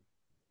logjam.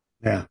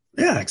 Yeah,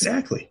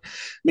 exactly.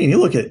 You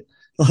look at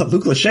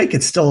Luke Lachey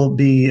could still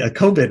be a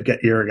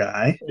COVID year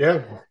guy.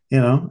 Yeah.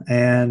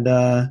 And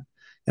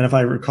if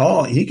I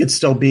recall, he could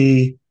still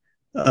be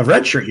a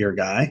redshirt year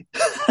guy.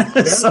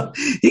 Yeah. So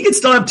he could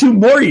still have 2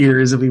 more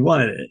years if he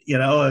wanted it.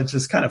 It's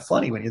just kind of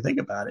funny when you think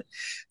about it.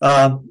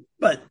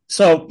 But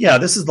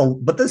this is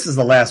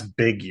the last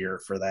big year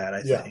for that,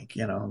 I think,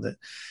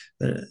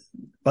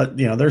 but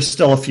there's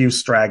still a few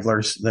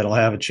stragglers that'll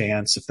have a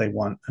chance if they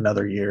want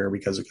another year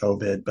because of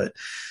COVID, but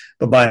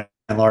by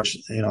and large,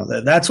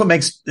 that's what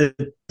makes it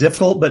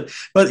difficult. But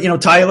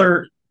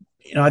Tyler,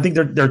 I think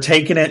they're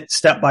taking it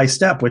step by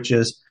step, which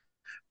is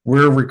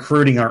we're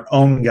recruiting our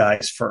own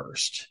guys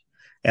first.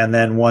 And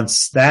then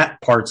once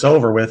that part's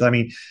over with,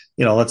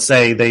 let's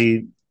say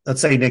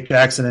Nick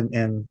Jackson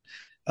and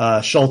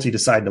Schulte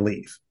decide to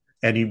leave,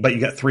 but you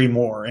got 3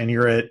 more,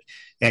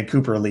 and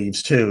Cooper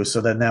leaves too.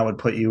 So then that would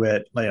put you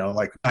at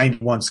like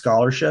 91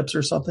 scholarships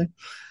or something.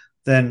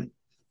 Then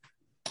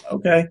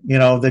okay,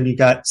 then you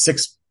got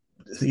 6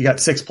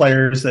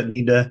 players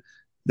that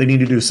they need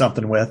to do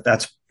something with.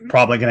 That's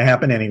probably going to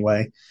happen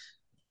anyway.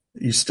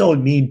 You still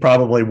need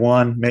probably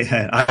 1,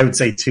 I would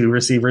say 2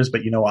 receivers,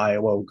 but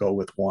Iowa will go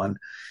with 1.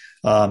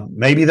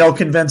 Maybe they'll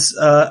convince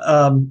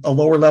a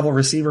lower level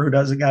receiver who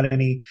hasn't got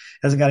any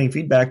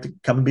feedback to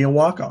come and be a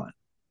walk-on.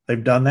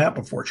 They've done that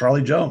before.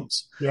 Charlie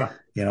Jones. Yeah.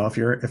 If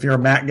you're a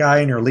MAC guy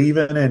and you're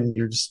leaving and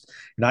you're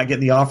not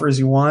getting the offers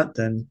you want,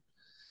 then,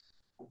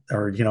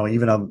 or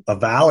even a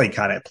Valley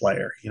kind of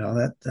player,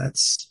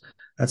 that's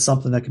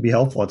something that could be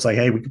helpful. It's like,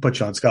 hey, we could put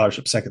you on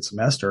scholarship second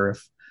semester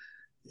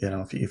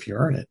if you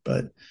earn it.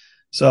 But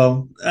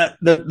so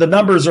the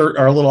numbers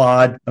are a little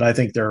odd, but I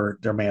think they're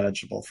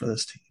manageable for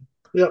this team.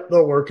 Yep,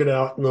 they'll work it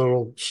out, and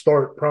they'll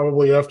start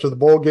probably after the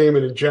bowl game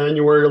and in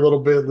January a little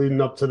bit, leading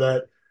up to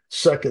that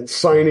second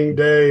signing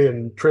day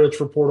and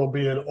transfer portal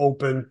being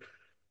open.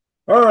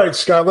 All right,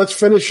 Scott, let's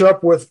finish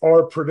up with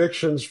our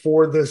predictions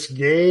for this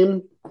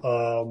game.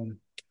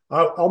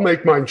 I'll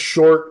make mine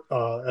short,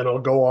 and I'll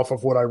go off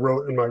of what I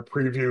wrote in my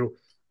preview.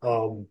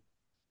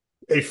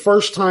 A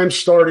first-time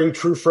starting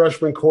true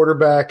freshman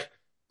quarterback.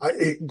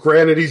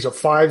 Granted, he's a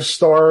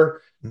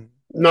 5-star.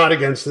 Not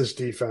against this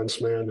defense,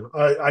 man.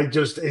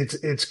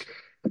 It's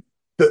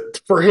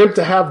for him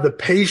to have the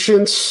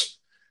patience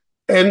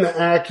and the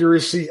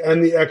accuracy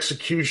and the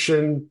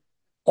execution,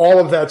 all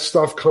of that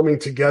stuff coming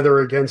together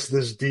against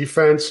this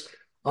defense.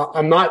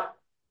 I'm not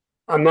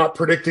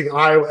predicting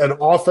an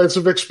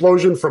offensive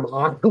explosion from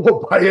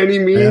Iowa by any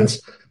means,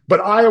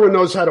 but Iowa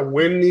knows how to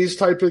win these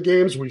type of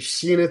games. We've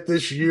seen it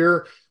this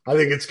year. I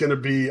think it's going to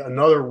be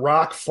another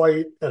rock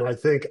fight, and I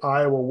think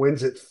Iowa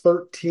wins it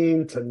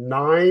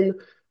 13-9.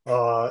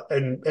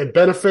 And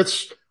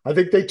benefits, I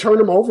think they turn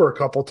them over a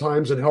couple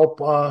times and help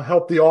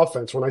the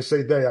offense. When I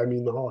say they, I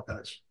mean the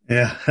Hawkeyes.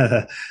 Yeah,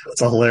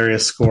 it's a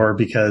hilarious score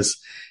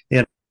because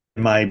in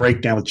my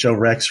breakdown with Joe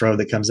Rexrow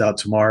that comes out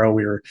tomorrow,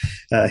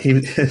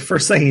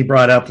 first thing he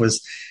brought up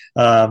was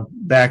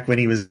back when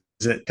he was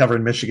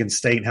covering Michigan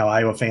State and how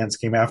Iowa fans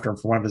came after him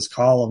for one of his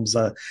columns,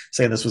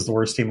 saying this was the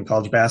worst team in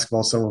college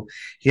basketball. So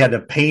he had to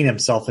paint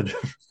himself in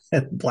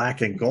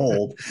black and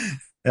gold.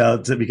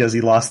 Because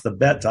he lost the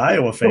bet to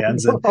Iowa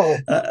fans. And,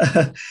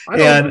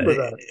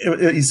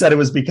 he said it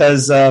was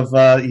because of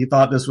he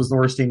thought this was the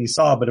worst team he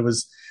saw, but it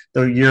was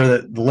the year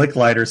that the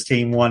Licklighters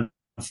team won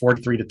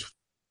 43-6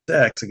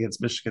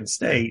 against Michigan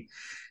State.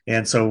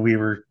 And so we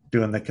were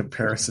doing the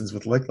comparisons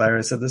with Licklider.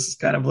 I said, this is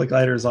kind of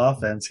Licklider's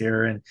offense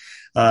here. And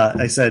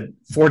I said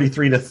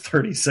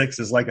 43-36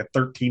 is like a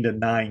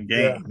 13-9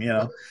 game,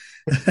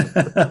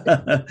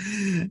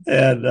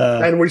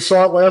 and we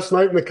saw it last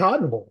night in the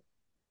Cotton Bowl.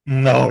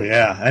 No,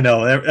 yeah, I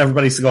know.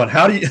 Everybody's going,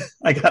 I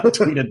got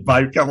tweeted by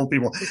a couple of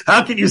people,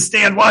 how can you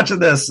stand watching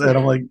this? And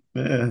I'm like,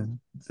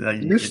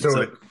 used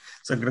to it.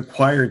 It's an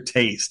acquired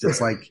taste. It's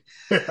like,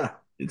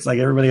 it's like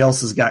everybody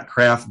else has got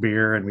craft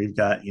beer and we've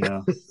got,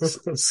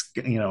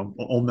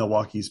 Old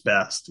Milwaukee's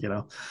best,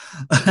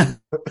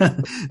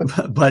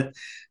 but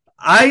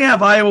I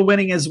have Iowa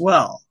winning as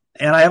well.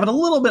 And I have it a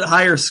little bit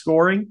higher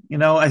scoring.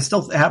 I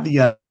still have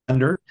the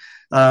under,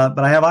 but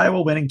I have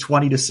Iowa winning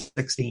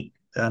 20-16.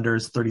 The under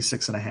is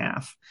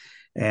 36.5.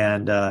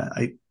 And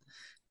the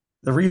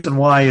reason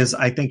why is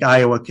I think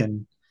Iowa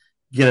can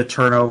get a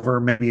turnover,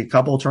 maybe a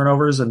couple of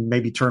turnovers, and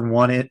maybe turn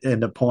one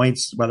into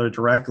points, whether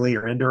directly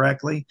or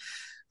indirectly.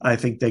 I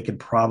think they could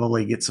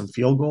probably get some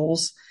field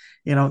goals.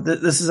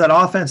 This is an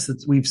offense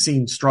that we've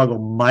seen struggle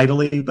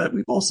mightily, but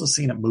we've also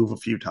seen it move a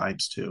few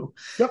times too.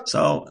 Yep.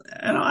 So,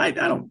 I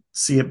don't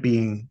see it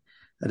being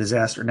a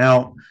disaster.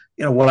 Now,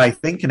 what I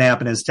think can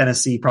happen is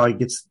Tennessee probably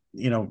gets,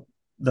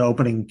 the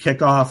opening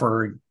kickoff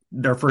or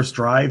their first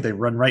drive, they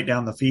run right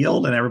down the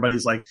field and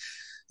everybody's like,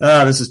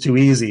 oh, this is too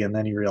easy. And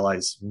then you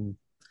realize,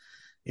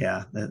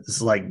 this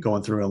is like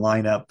going through a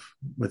lineup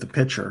with a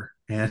pitcher.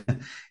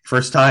 And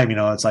first time,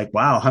 it's like,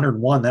 wow,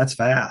 101, that's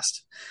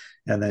fast.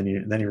 And then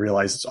you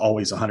realize it's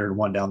always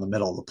 101 down the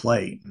middle of the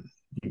plate.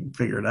 You can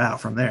figure it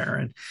out from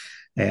there.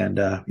 And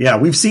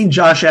we've seen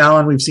Josh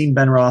Allen, we've seen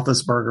Ben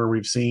Roethlisberger,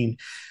 we've seen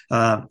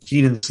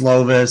Keaton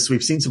Slovis,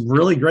 we've seen some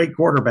really great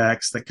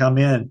quarterbacks that come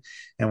in.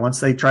 And once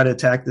they try to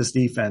attack this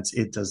defense,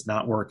 it does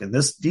not work. And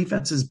this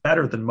defense is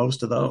better than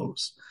most of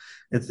those.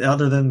 It's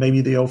other than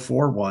maybe the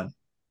 04 one.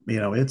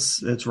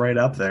 it's right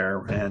up there.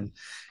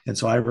 And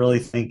so I really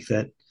think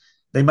that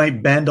they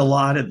might bend a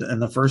lot in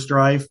the first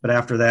drive, but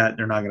after that,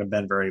 they're not going to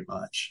bend very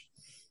much.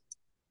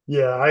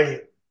 Yeah,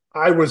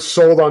 I was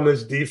sold on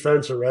this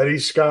defense already,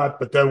 Scott,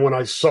 but then when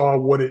I saw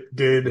what it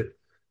did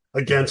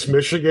against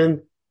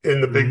Michigan in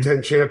the Big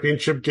Ten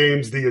championship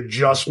games, the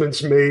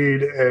adjustments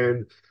made,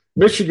 and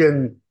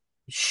Michigan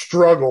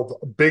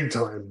struggled big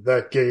time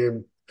that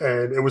game,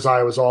 and it was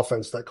Iowa's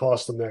offense that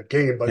cost them that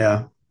game. But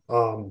Yeah.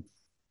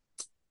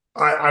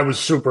 I was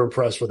super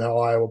impressed with how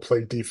Iowa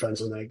played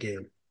defense in that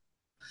game.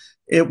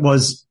 It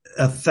was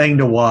a thing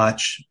to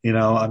watch.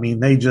 I mean,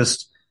 they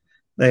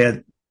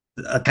had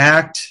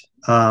attacked.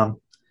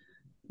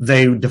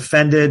 They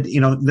defended.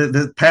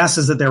 The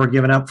passes that they were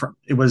giving up,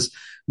 it was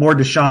more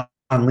Deshaun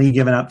Lee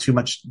giving up too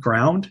much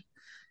ground,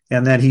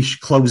 and then he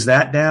closed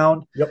that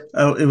down. Yep.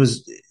 It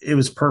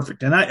was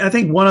perfect. And I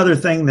think one other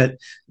thing that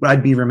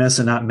I'd be remiss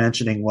in not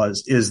mentioning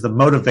is the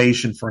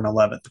motivation for an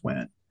 11th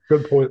win.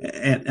 Good point.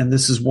 And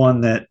this is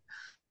one that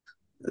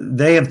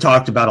they have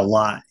talked about a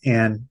lot.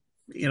 And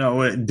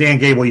Dan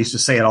Gable used to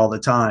say it all the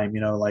time.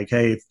 Like,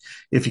 hey,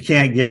 if you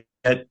can't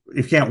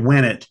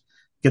win it,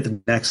 get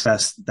the next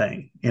best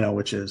thing,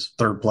 which is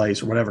third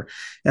place or whatever.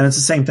 And it's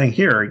the same thing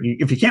here.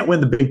 If you can't win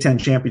the Big Ten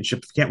championship,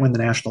 if you can't win the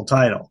national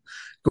title,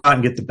 go out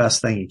and get the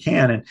best thing you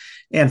can.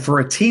 And for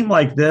a team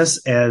like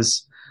this,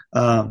 as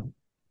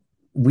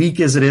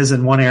weak as it is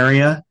in one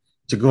area,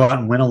 to go out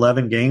and win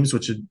 11 games,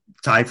 which would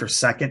tie for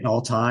second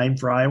all time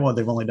for Iowa.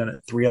 They've only done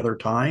it 3 other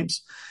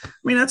times. I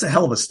mean, that's a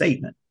hell of a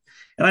statement.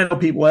 And I know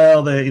people,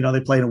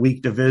 they play in a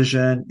weak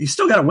division. You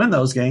still got to win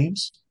those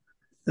games.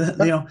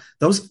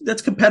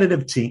 That's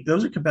competitive team.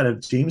 Those are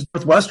competitive teams.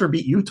 Northwestern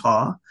beat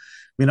Utah.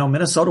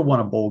 Minnesota won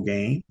a bowl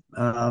game.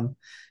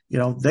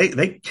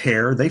 They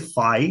care, they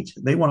fight,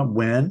 they want to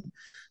win.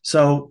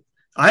 So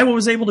Iowa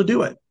was able to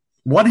do it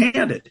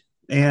one-handed.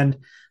 And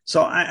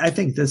so I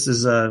think this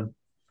is a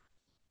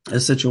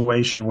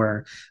situation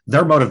where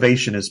their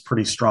motivation is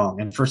pretty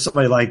strong. And for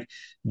somebody like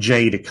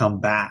Jay to come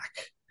back,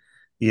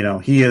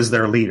 he is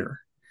their leader.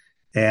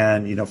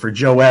 And, for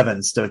Joe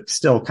Evans to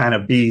still kind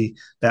of be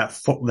that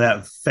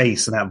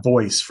face and that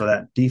voice for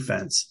that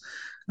defense,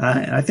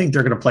 I think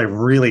they're going to play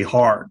really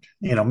hard.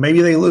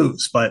 Maybe they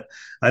lose, but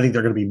I think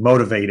they're going to be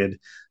motivated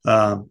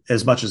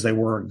as much as they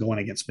were going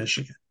against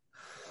Michigan.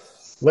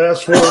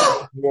 Last one,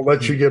 we'll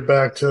let you get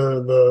back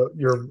to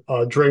your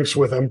drinks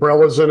with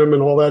umbrellas in them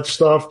and all that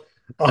stuff.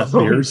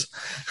 Beers.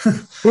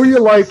 Who you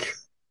like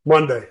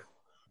Monday?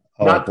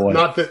 Oh, boy.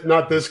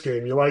 Not this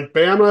game. You like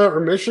Bama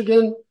or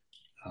Michigan?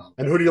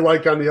 And who do you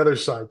like on the other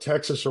side,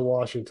 Texas or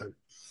Washington?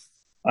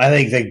 I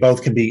think they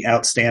both can be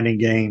outstanding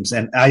games,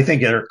 and I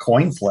think they're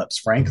coin flips,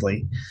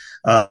 frankly.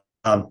 I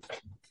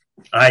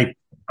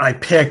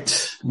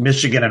picked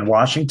Michigan and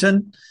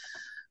Washington,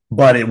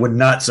 but it would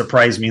not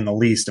surprise me in the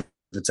least if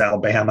it's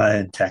Alabama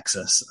and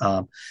Texas.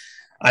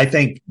 I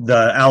think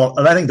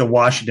the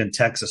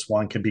Washington-Texas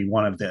one could be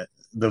one of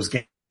those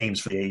games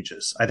for the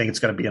ages. I think it's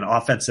going to be an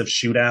offensive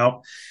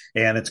shootout,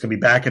 and it's going to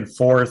be back and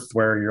forth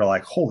where you're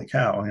like, holy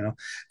cow, kind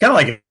of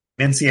like an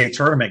NCAA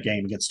tournament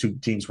game against two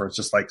teams where it's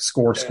just like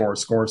score.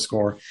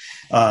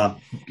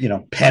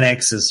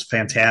 Penix is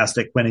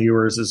fantastic. Quinn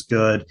Ewers is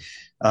good.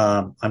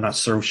 I'm not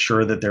so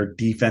sure that their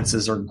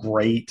defenses are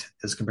great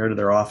as compared to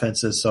their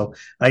offenses. So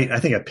I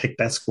think I picked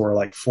that score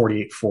like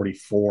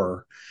 48-44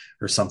 or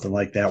something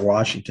like that,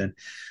 Washington.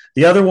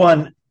 The other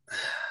one,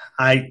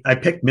 I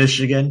picked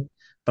Michigan,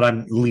 but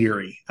I'm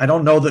leery. I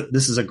don't know that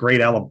this is a great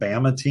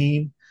Alabama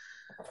team,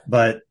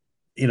 but,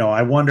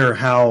 I wonder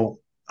how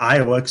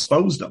Iowa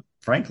exposed them,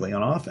 frankly,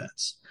 on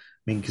offense.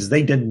 I mean, because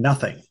they did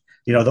nothing.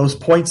 Those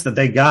points that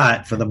they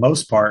got for the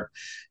most part,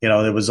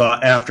 it was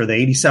after the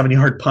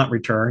 87-yard punt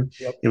return.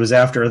 Yep. It was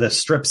after the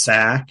strip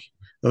sack.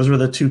 Those were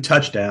the 2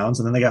 touchdowns,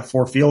 and then they got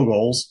 4 field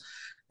goals,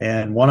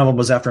 and one of them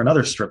was after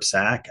another strip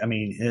sack. I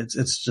mean,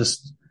 it's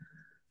just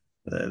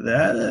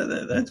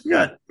that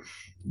got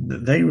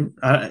they.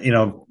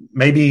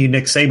 Maybe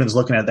Nick Saban's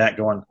looking at that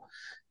going,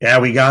 yeah,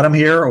 we got him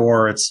here,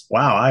 or it's,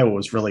 wow, Iowa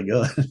was really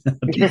good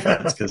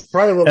defense.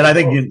 And I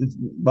think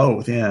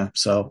both, yeah.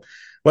 So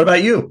what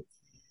about you?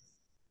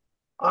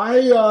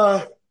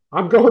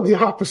 I'm going the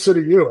opposite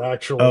of you,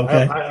 actually.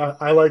 Okay.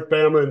 I like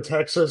Bama and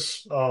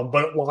Texas,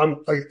 but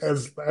I'm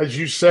as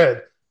you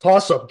said,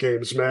 toss-up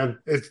games, man.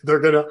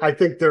 I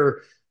think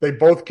they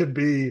both could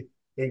be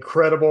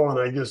incredible,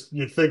 and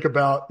you think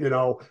about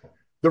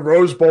the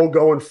Rose Bowl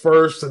going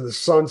first and the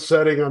sun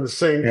setting on the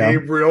St.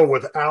 Gabriel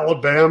with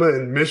Alabama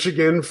and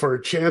Michigan for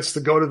a chance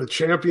to go to the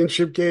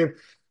championship game.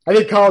 I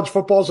think college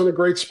football's in a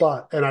great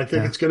spot, and I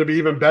think it's going to be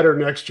even better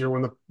next year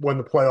when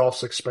the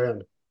playoffs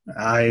expand.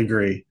 I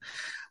agree.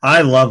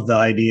 I love the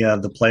idea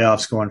of the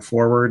playoffs going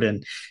forward.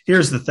 And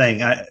here's the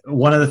thing.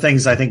 One of the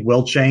things I think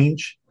will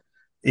change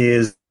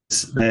is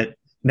that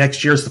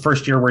next year is the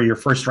first year where your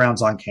first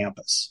round's on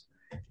campus.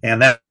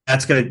 And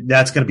that's going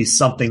to be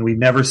something we've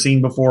never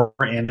seen before,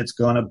 and it's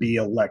going to be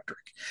electric.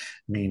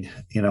 I mean,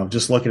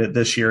 just look at it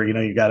this year,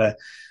 you got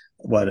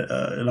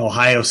an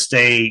Ohio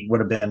State would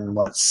have been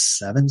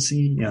 7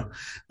 seed,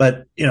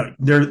 but you're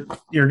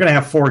going to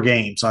have 4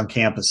 games on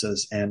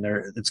campuses, and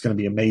it's going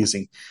to be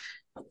amazing.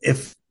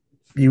 What's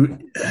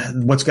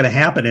going to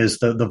happen is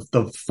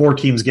the 4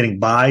 teams getting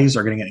buys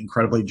are going to get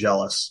incredibly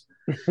jealous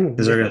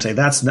because they're going to say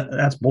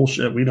that's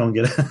bullshit. We don't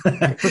get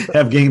to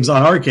have games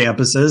on our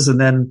campuses, and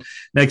then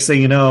next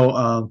thing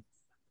and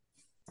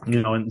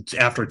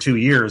after 2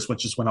 years,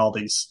 which is when all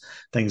these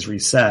things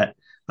reset,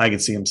 I can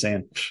see them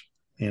saying,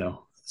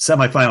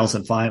 semifinals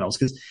and finals.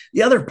 Because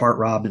the other part,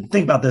 Rob, and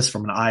think about this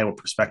from an Iowa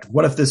perspective.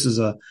 What if this is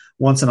a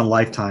once in a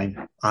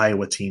lifetime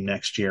Iowa team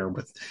next year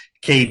with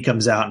Cade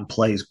comes out and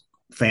plays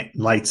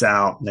lights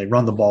out, and they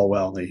run the ball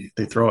well, and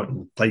they throw it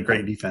and play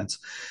great defense,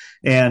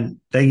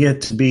 and they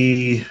get to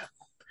be,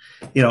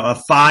 a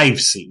 5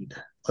 seed,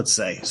 let's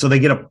say. So they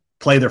get to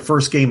play their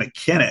first game at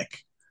Kinnick.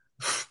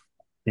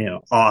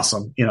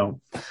 Awesome.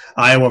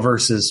 Iowa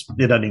versus,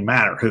 it doesn't even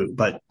matter who,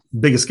 but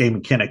biggest game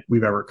in Kinnick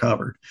we've ever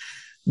covered.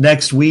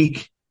 Next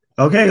week,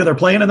 okay, they're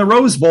playing in the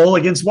Rose Bowl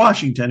against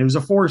Washington, who's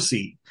a 4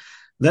 seed.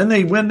 Then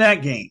they win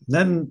that game.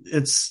 Then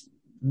it's,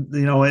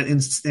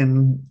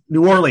 in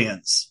New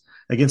Orleans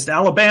against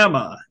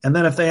Alabama. And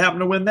then if they happen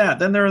to win that,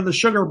 then they're in the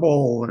Sugar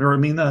Bowl,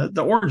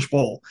 the Orange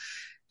Bowl.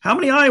 How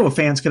many Iowa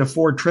fans can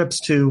afford trips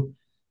to,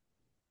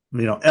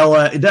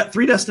 LA,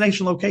 3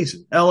 destination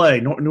locations, LA,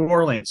 New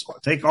Orleans,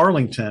 take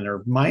Arlington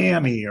or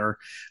Miami or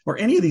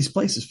any of these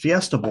places,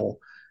 Fiesta Bowl.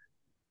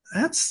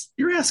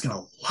 You're asking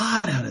a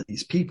lot out of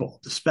these people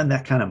to spend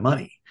that kind of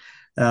money.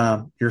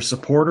 Your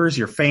supporters,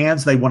 your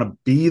fans, they want to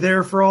be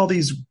there for all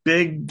these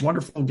big,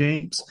 wonderful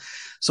games.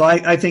 So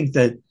I think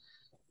that,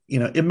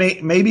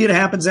 maybe it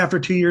happens after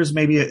 2 years.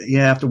 Maybe you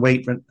have to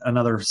wait for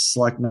another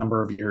select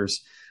number of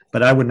years,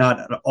 but I would not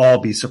at all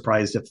be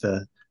surprised if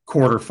the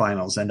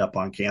quarterfinals end up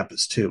on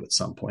campus too at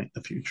some point in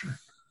the future.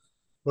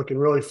 Looking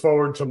really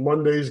forward to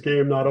Monday's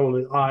game, not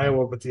only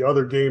Iowa, but the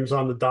other games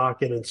on the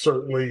docket, and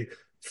certainly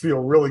feel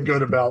really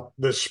good about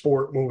this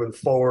sport moving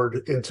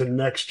forward into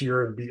next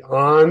year and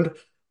beyond.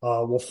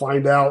 We'll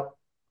find out,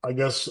 I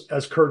guess,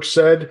 as Kirk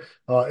said,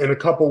 in a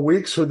couple of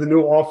weeks who the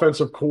new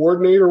offensive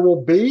coordinator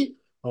will be.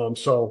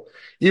 So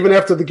even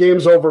after the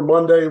game's over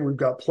Monday, we've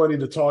got plenty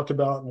to talk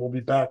about, and we'll be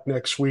back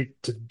next week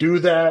to do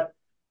that.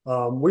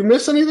 We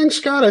miss anything,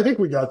 Scott? I think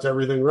we got to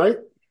everything, right?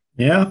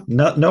 Yeah,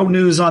 no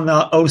news on the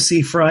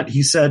OC front.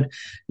 He said,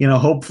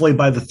 hopefully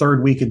by the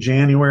 3rd week of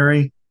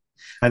January.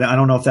 I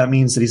don't know if that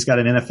means that he's got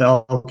an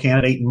NFL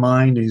candidate in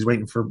mind and he's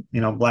waiting for,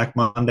 Black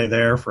Monday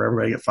there for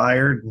everybody to get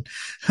fired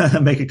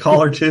and make a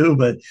call or two.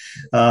 But,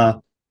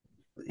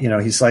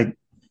 he's like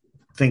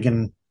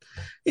thinking,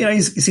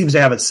 he seems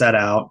to have it set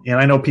out. And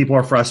I know people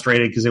are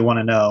frustrated because they want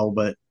to know,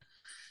 but,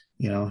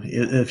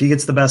 if he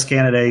gets the best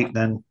candidate,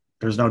 then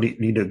there's no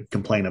need to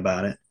complain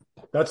about it.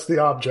 That's the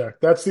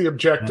object. That's the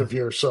objective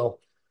here. So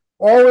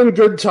all in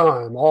good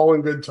time,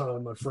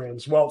 my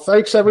friends. Well,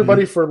 thanks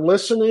everybody for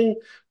listening.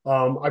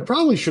 I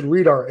probably should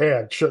read our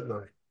ad, shouldn't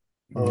I?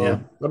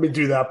 Let me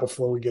do that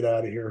before we get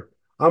out of here.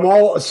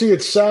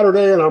 It's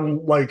Saturday and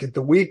I'm like at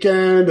the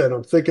weekend and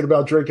I'm thinking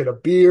about drinking a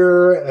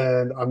beer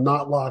and I'm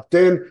not locked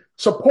in.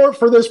 Support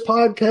for this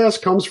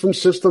podcast comes from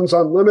Systems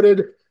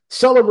Unlimited,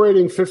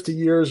 celebrating 50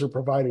 years of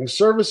providing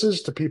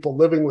services to people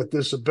living with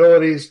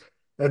disabilities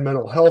and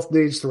mental health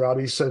needs throughout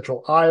East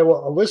Central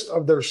Iowa. A list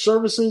of their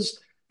services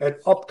and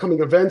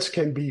upcoming events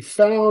can be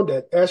found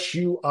at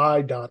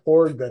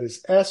sui.org. That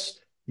is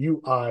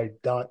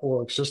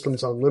sui.org.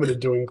 Systems Unlimited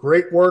doing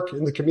great work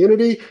in the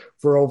community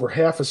for over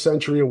half a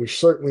century, and we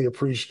certainly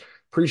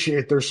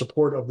appreciate their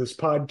support of this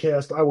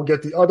podcast. I will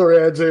get the other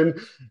ads in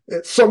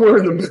somewhere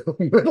in the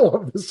middle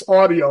of this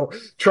audio,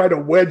 try to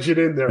wedge it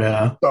in there.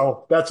 Yeah.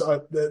 So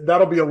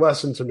that'll be a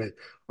lesson to me.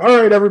 All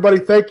right, everybody.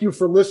 Thank you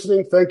for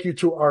listening. Thank you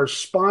to our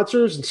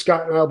sponsors, and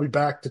Scott and I will be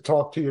back to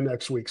talk to you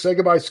next week. Say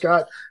goodbye,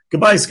 Scott.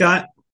 Goodbye, Scott.